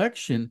wins the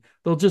election,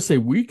 they'll just say,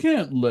 we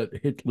can't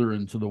let Hitler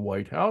into the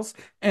White House.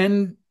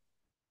 And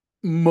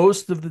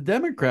most of the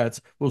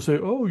Democrats will say,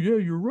 oh, yeah,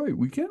 you're right.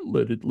 We can't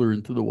let Hitler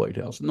into the White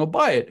House. And they'll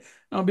buy it.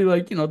 And I'll be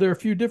like, there are a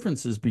few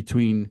differences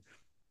between,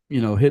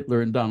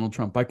 Hitler and Donald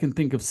Trump. I can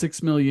think of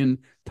 6 million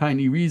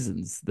tiny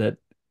reasons that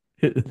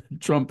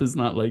Trump is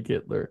not like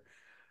Hitler.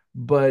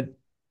 But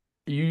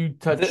you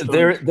touched on,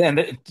 There,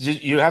 then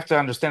you have to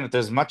understand that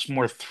there's much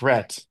more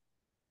threat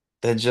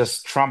than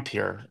just Trump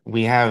here.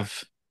 We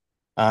have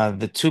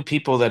the two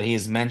people that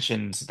he's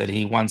mentioned that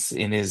he wants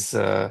in his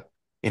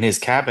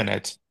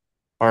cabinet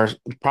are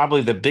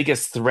probably the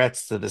biggest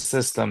threats to the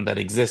system that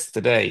exists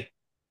today,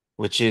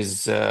 which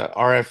is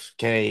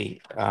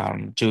RFK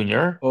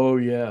Jr., oh,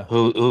 yeah,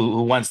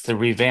 who wants to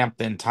revamp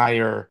the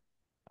entire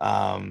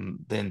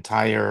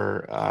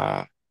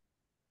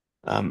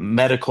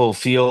medical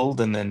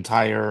field and the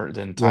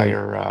right.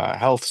 entire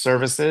health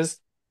services.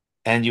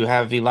 And you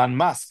have Elon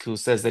Musk, who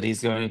says that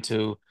he's going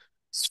to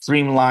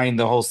streamline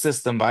the whole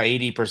system by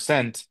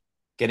 80%,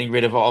 getting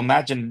rid of all.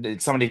 Imagine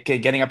somebody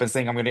getting up and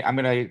saying, I'm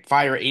going to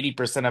fire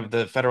 80% of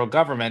the federal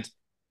government.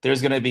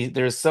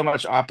 There's so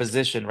much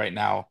opposition right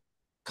now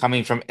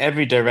coming from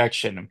every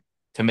direction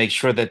to make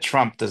sure that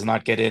Trump does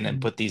not get in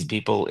and put these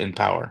people in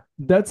power.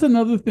 That's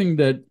another thing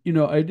that,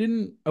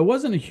 I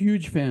wasn't a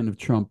huge fan of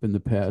Trump in the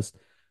past,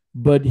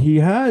 but he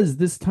has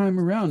this time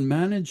around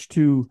managed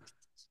to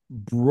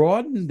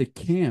broaden the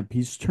camp.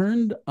 He's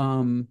turned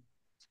the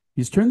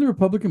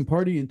Republican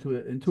Party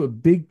into a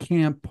big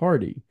camp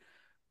party.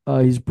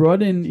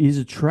 He's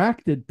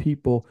attracted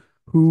people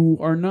who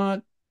are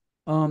not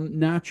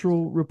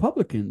natural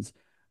Republicans.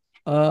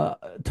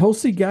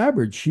 Tulsi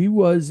Gabbard, she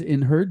was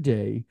in her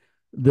day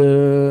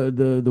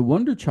the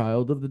wonder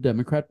child of the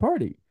Democrat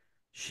Party.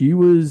 She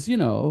was,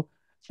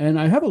 and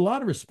I have a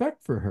lot of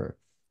respect for her.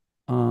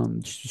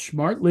 She's a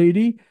smart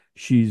lady.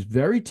 She's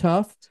very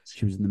tough.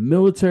 She was in the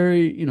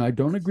military. I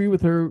don't agree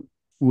with her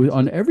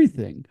on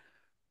everything,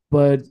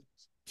 but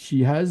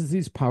she has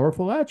these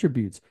powerful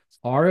attributes.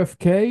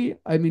 RFK,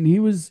 I mean,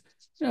 he's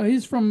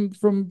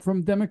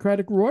from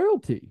Democratic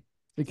royalty,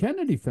 the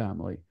Kennedy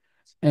family,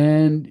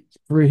 and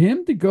for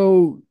him to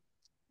go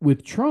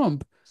with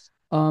Trump,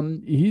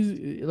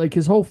 he's like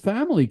his whole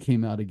family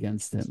came out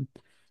against him.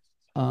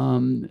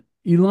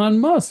 Elon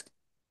Musk,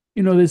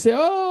 they say,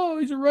 oh,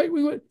 he's a right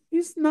wing.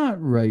 He's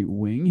not right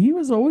wing. He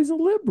was always a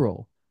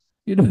liberal.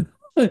 You know,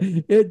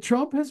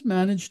 Trump has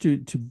managed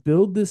to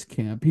build this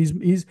camp.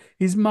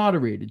 He's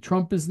moderated.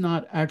 Trump is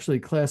not actually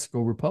a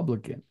classical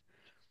Republican,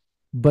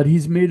 but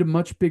he's made a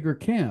much bigger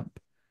camp.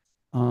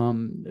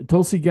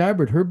 Tulsi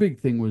Gabbard, her big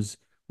thing was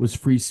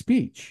free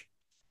speech.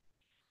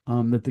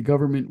 That the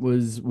government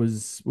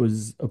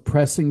was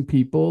oppressing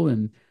people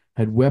and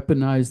had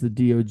weaponized the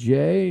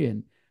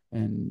DOJ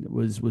and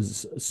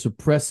was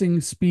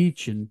suppressing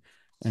speech and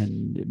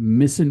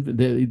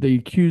they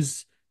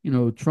accuse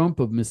Trump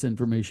of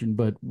misinformation,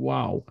 but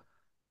wow.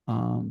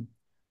 Um,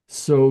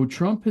 So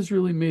Trump has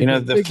really You made know,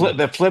 them bigger.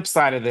 the flip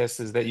side of this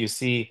is that you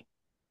see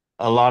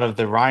a lot of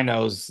the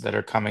rhinos that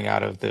are coming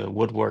out of the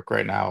woodwork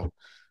right now,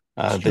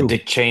 It's the true.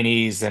 Dick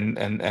Cheneys and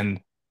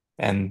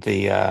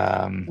the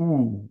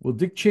Ooh, well,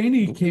 Dick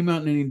Cheney came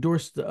out and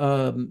endorsed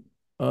uh,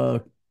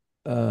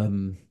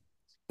 um,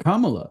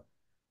 Kamala,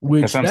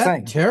 that's which what I'm that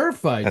saying.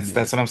 terrified me.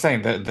 That's what I'm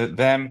saying.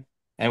 Them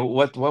and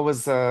what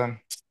was I'm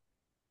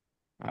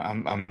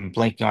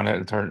blanking on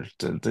it.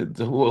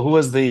 Who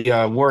was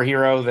the war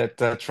hero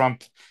that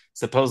Trump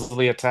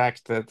supposedly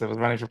attacked that was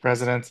running for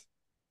president?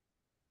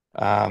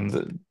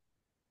 The,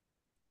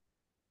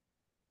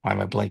 why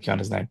am I blanking on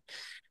his name?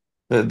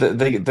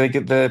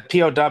 The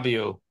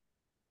POW.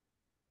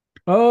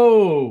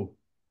 Oh,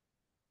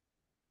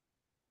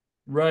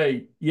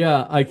 right.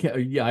 Yeah, I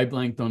can. Yeah, I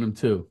blanked on him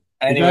too.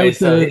 The guy Anyway, with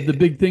the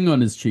big thing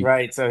on his cheek.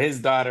 right. So his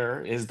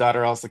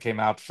daughter also came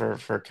out for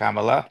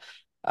Kamala.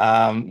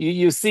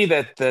 You see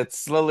that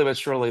slowly but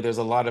surely there's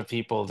a lot of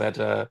people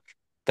that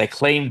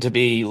claim to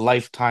be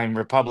lifetime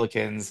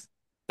Republicans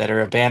that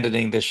are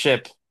abandoning the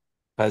ship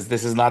because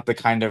this is not the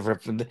kind of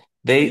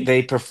Well,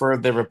 they prefer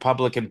the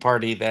Republican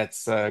Party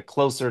that's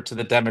closer to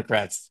the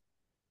Democrats.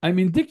 I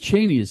mean, Dick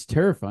Cheney is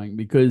terrifying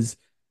because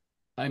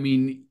I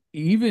mean,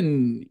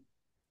 even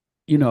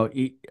you know,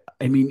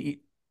 I mean,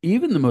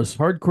 even the most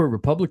hardcore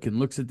Republican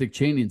looks at Dick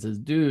Cheney and says,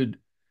 "Dude,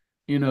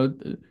 you know,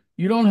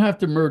 you don't have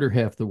to murder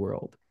half the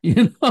world."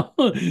 You know,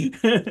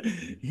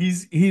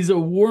 he's a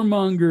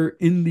warmonger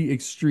in the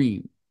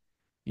extreme.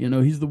 You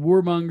know, he's the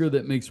warmonger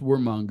that makes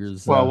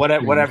warmongers Well,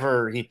 cringe.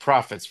 whatever he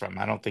profits from,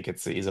 I don't think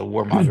he's a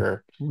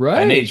warmonger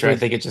by Right, nature. I but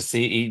think it just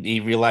he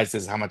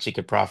realizes how much he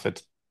could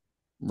profit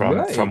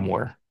from right.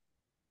 war.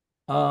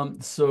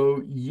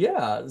 So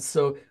yeah,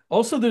 so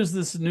also there's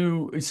this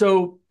new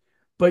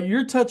but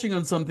you're touching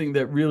on something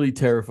that really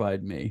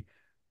terrified me.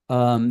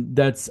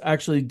 That's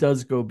actually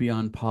does go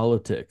beyond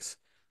politics.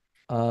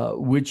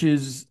 Which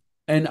is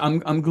and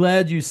I'm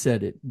glad you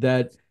said it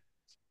that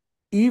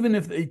even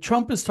if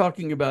Trump is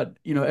talking about,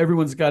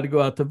 everyone's got to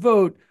go out to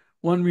vote,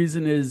 one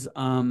reason is,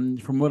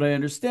 from what I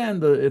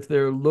understand, if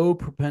they're low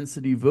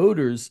propensity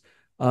voters,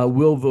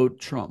 will vote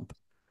Trump,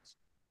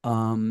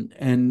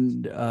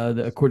 and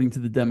according to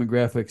the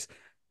demographics,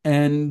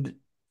 and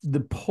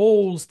the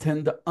polls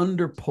tend to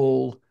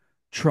underpoll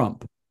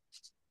Trump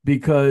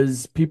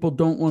because people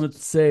don't want to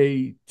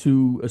say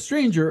to a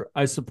stranger,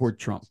 "I support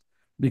Trump,"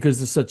 because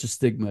there's such a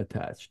stigma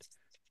attached.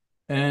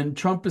 And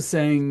Trump is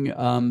saying,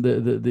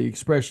 the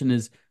expression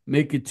is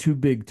make it too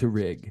big to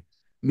rig,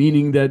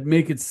 meaning that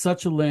make it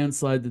such a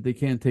landslide that they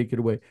can't take it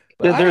away.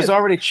 But There's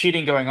already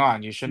cheating going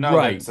on. You should know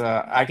right,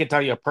 that I can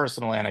tell you a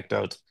personal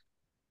anecdote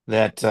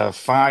that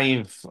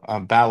five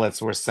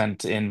ballots were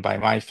sent in by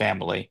my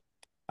family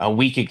a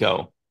week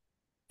ago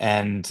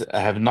and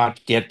have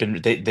not yet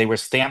been. They were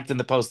stamped in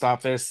the post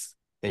office.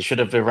 They should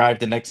have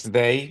arrived the next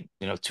day.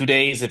 2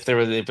 days if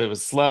it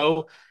was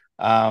slow.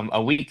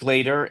 A week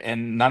later,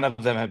 and none of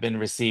them have been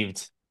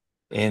received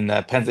in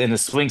the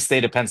swing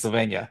state of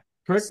Pennsylvania.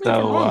 correct me if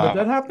I'm So wrong, but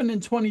that happened in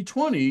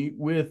 2020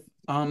 with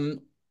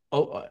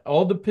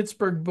all the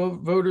Pittsburgh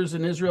voters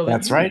in Israel that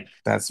that's you know. right.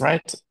 That's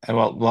right.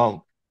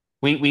 And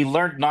we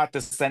learned not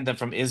to send them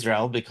from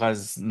Israel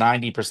because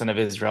 90% of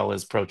Israel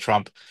is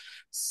pro-Trump.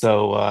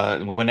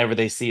 So whenever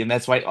they see, and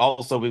that's why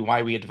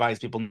we advise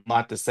people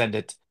not to send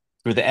it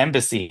through the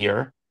embassy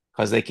here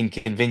because they can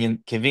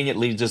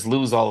conveniently just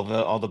lose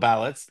all the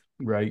ballots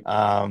Right.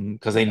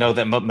 because they Yeah. know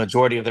that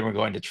majority of them are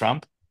going to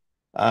Trump.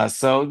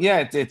 So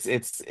yeah,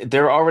 it's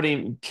there are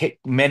already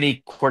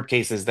many court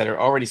cases that are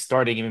already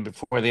starting even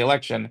before the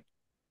election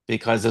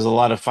because there's a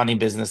lot of funny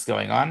business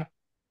going on.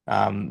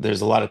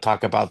 There's a lot of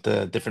talk about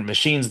the different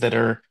machines that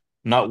are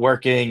not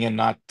working and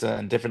not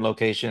in different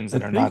locations I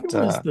that are think not. it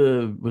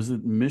was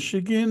it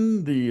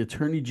Michigan? The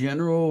Attorney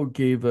General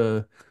gave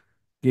a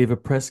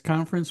press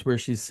conference where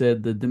she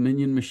said the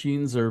Dominion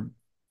machines are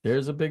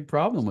there's a big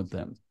problem with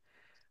them.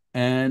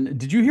 And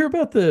did you hear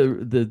about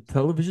the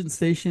television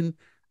station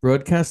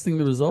broadcasting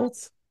the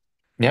results?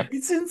 Yep,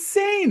 It's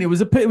insane. It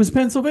was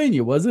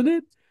Pennsylvania, wasn't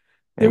it?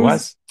 it There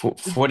was was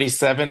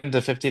 47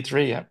 to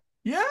 53. Yep,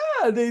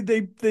 yeah,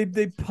 they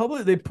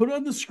put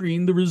on the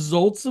screen the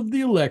results of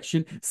the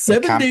election and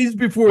 7 days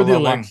before the Won.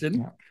 election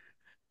Yeah,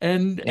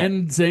 yeah.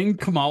 and saying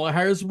Kamala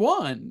Harris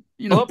won,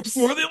 before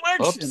Oops, the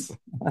election. oops.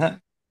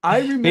 I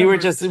remember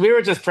We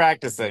were just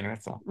practicing.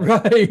 That's all.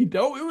 right.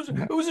 Oh,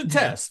 it was a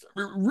test.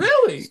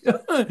 Really?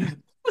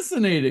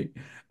 Fascinating.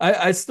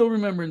 I still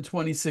remember in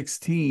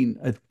 2016,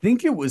 I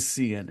think it was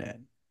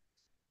CNN.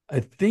 I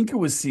think it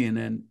was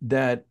CNN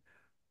that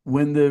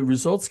when the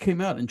results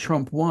came out and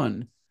Trump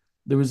won,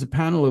 there was a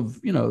panel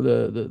of,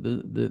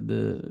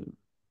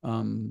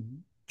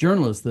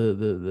 journalists,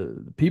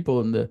 the people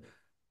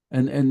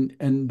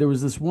and there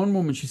was this one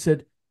woman, she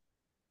said,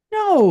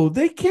 "No,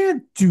 they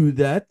can't do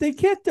that. They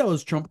can't tell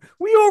us Trump.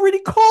 We already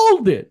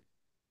called it."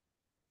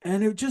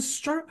 And it just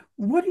struck.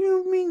 What do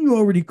you mean you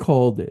already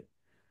called it?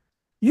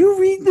 You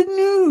read the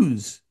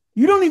news.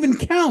 You don't even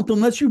count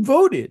unless you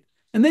voted.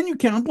 And then you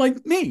count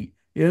like me,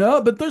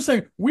 But they're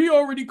saying, we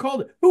already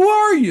called it. Who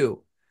are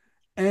you?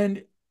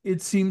 And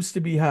it seems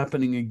to be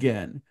happening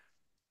again.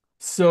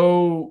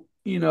 So,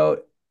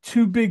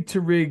 too big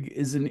to rig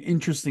is an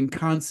interesting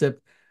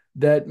concept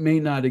that may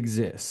not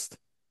exist.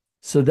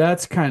 So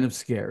that's kind of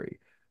scary.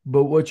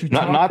 But what you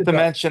talked Not to about,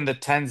 mention the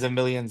tens of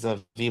millions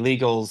of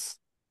illegals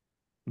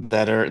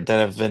that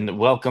have been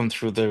welcomed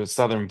through the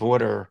southern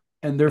border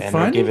and they're and are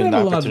finding given that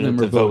the a lot of opportunity them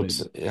are to vote.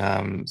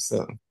 voting.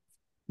 So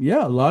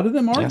Yeah, a lot of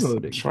them are yes,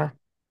 voting, sure.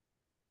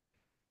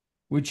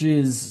 which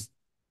is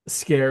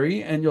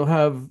scary. And you'll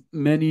have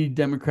many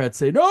Democrats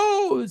say,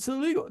 no, it's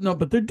illegal. No,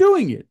 but they're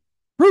doing it.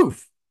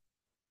 Proof.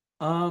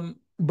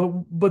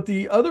 But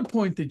the other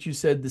point that you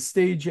said, the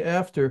stage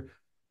after,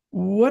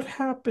 what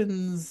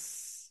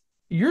happens?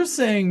 You're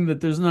saying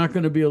that there's not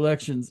going to be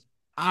elections.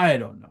 I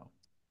don't know.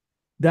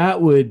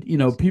 That would,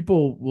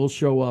 people will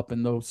show up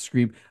and they'll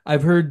scream.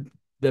 I've heard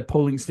that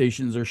polling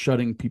stations are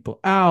shutting people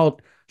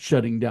out,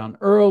 shutting down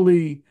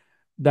early,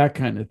 that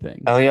kind of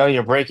thing. Elio,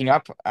 you're breaking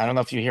up. I don't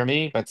know if you hear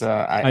me, but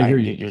I hear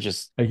you. you're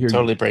just I hear you.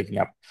 totally breaking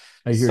up.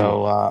 I hear you.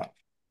 So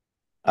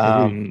I hear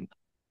you. um,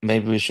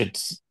 maybe we should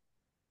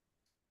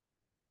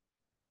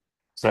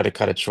try to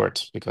cut it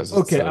short because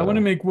Okay, I want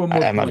to make one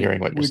more I'm not point, hearing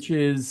what you're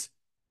saying.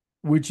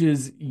 which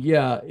is,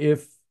 yeah,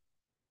 if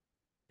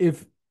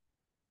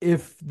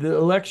if the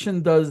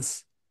election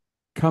does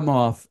come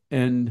off,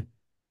 and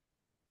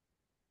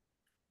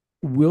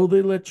will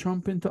they let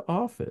Trump into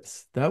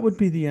office? That would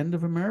be the end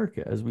of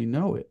America as we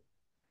know it.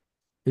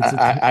 It's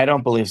a I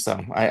don't believe so.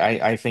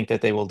 I think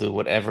that they will do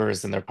whatever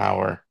is in their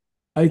power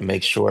to I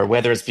make sure,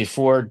 whether it's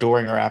before,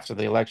 during, or after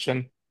the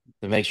election,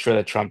 to make sure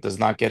that Trump does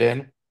not get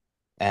in.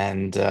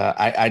 And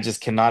I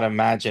just cannot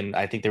imagine.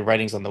 I think the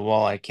writing's on the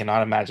wall. I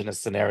cannot imagine a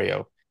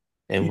scenario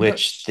in you know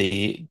which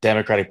the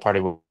Democratic Party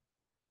will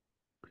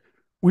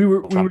Trump we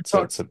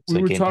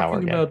to were gain power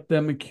talking again. about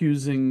them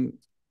accusing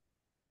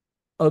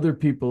other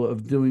people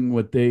of doing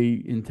what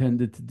they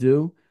intended to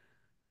do.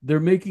 They're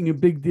making a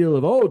big deal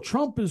of, oh,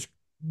 Trump is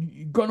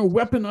going to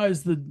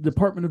weaponize the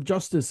Department of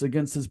Justice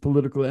against his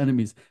political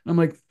enemies. I'm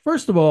like,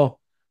 first of all,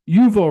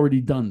 you've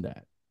already done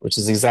that. Which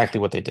is exactly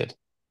what they did.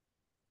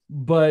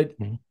 But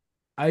Mhm.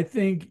 I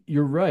think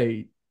you're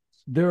right.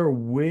 There are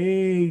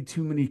way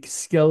too many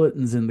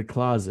skeletons in the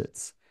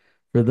closets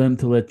for them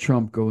to let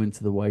Trump go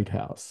into the White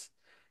House.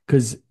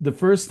 Because the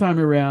first time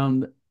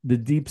around, the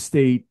deep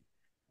state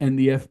and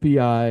the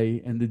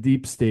FBI and the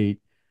deep state,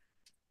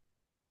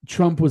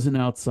 Trump was an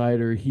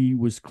outsider. He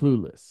was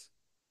clueless.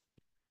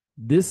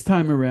 This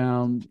time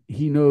around,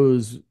 he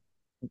knows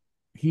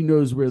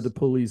where the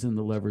pulleys and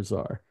the levers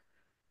are.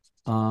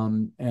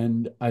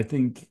 And I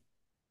think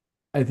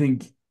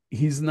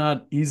he's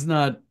not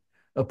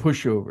a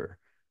pushover.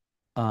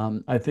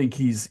 I think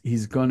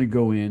he's going to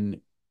go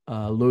in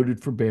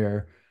loaded for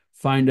bear,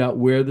 find out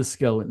where the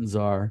skeletons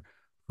are,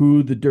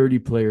 who the dirty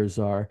players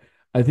are.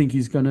 I think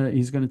he's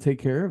gonna take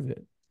care of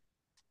it.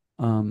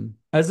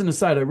 As an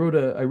aside, I wrote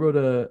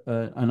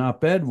an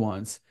op-ed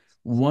once.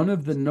 One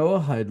of the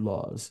Noahide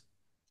laws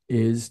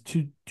is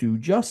to do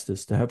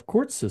justice, to have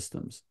court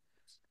systems.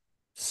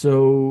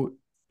 So,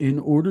 in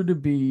order to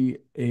be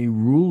a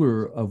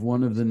ruler of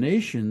one of the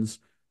nations,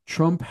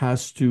 Trump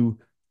has to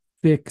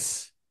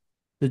fix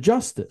the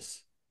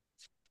justice.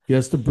 He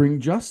has to bring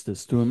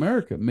justice to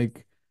America,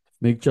 make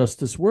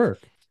justice work.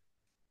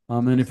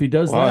 And if he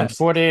does Well, in that,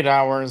 48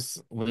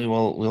 hours,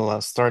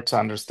 we'll start to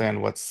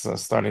understand what's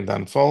starting to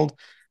unfold.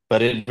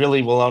 But it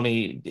really will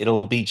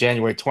it'll be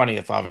January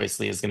 20th,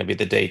 obviously, is going to be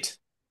the date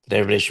that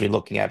everybody should be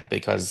looking at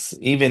because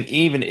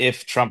even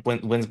if Trump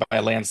wins by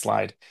a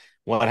landslide,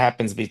 what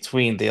happens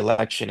between the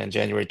election and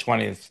January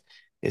 20th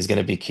is going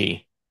to be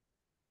key.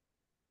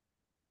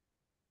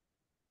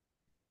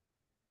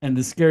 and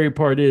the scary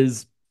part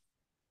is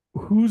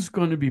who's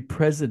going to be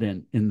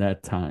president in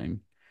that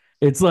time?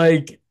 It's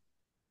like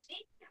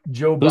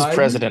Joe Who's Biden,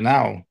 president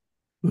now?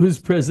 who's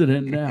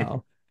president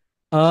now?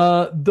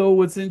 Though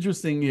what's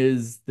interesting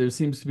is there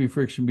seems to be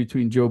friction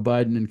between Joe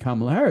Biden and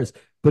Kamala Harris,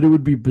 but it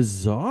would be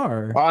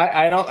bizarre. Well,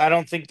 I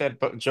don't think that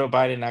Joe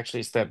Biden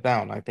actually stepped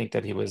down. I think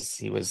that he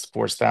was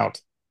forced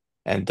out.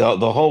 And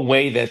the whole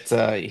way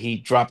that he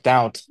dropped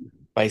out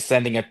by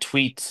sending a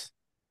tweet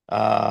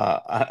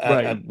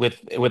Right.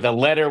 with a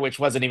letter which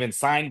wasn't even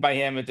signed by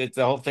him, the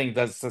whole thing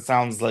does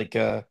sounds like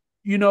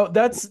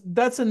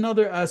That's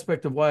another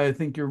aspect of why I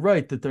think you're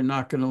right that they're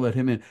not going to let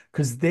him in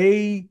because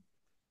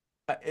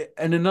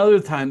and another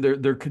time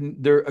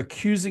they're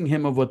accusing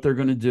him of what they're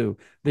going to do.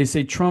 They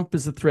say Trump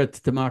is a threat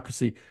to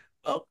democracy.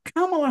 Well,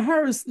 Kamala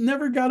Harris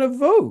never got a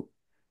vote,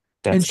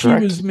 and that's she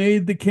was correct.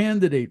 made the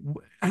candidate.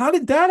 How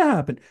did that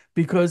happen?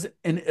 Because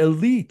an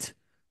elite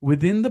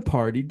within the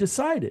party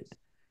decided,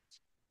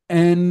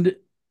 and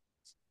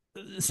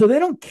so they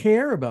don't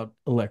care about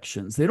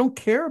elections. They don't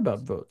care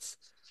about votes.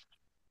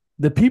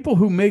 The people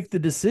who make the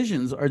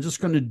decisions are just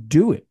going to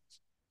do it.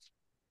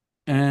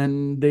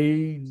 And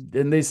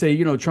they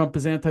say, Trump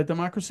is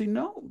anti-democracy.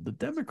 No, the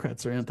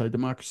Democrats are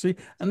anti-democracy,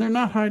 and they're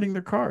not hiding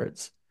their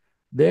cards.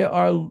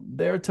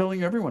 They're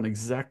telling everyone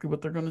exactly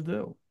what they're going to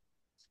do.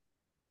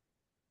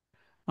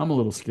 I'm a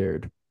little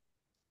scared.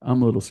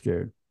 I'm a little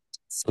scared.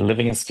 So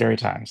living in scary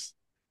times.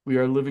 We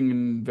are living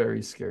in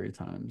very scary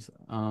times.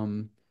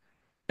 And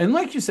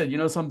like you said, you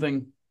know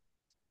something,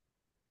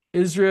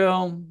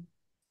 Israel,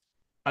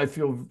 I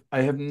feel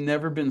I have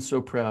never been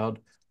so proud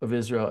of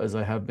Israel as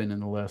I have been in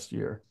the last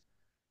year.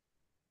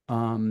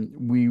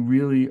 We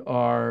really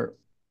are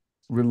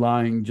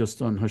relying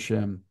just on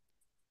Hashem,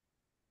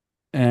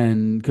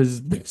 and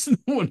because there's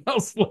no one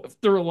else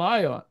left to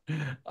rely on.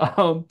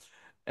 Um,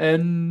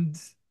 and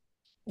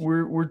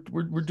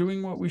we're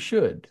doing what we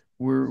should.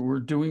 We're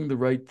doing the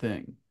right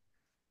thing,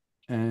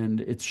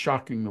 and it's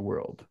shocking the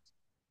world.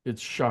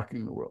 It's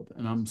shocking the world,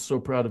 and I'm so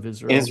proud of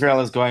Israel. Israel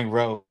is going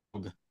rogue.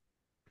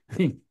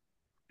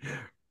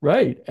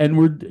 Right. And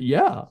we're,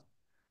 yeah.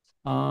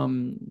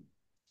 Um,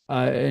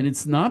 and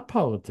it's not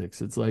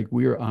politics. It's like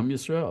we are Am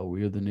Yisrael.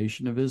 We are the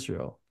nation of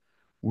Israel.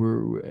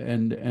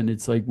 And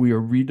it's like we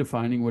are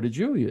redefining what a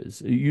Jew is.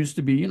 It used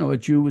to be, a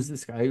Jew was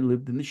this guy who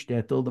lived in the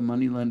shtetl, the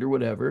money lender,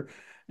 whatever.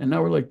 And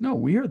now we're like, no,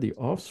 we are the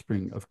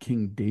offspring of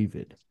King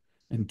David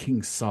and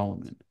King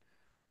Solomon.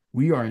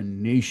 We are a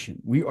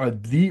nation. We are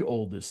the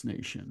oldest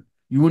nation.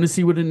 You want to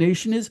see what a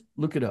nation is?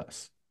 Look at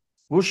us.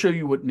 We'll show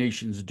you what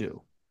nations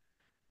do.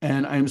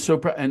 And I'm so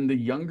proud. And the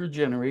younger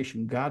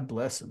generation, God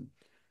bless them.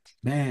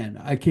 Man,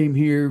 I came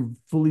here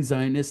fully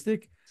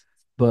Zionistic,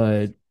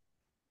 but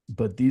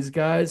these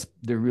guys,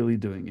 they're really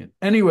doing it.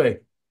 Anyway,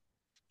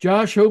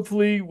 Josh,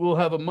 hopefully we'll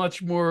have a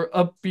much more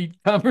upbeat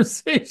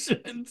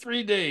conversation in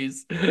 3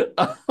 days.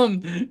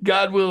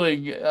 God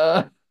willing.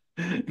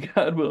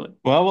 God willing.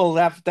 Well,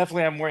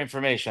 definitely have more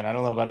information. I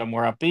don't know about a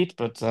more upbeat,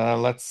 but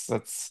let's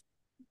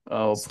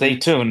Oh, stay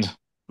please, tuned.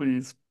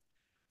 please.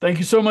 Thank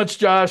you so much,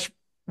 Josh.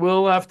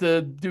 We'll have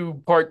to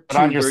do part Put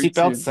on two your very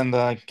seatbelts soon.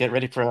 and get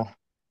ready for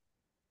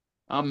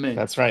Amen.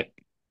 that's right.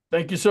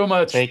 Thank you so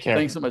much. Take care.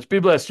 Thanks so much. Be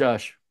blessed,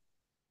 Josh.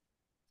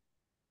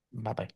 Bye bye.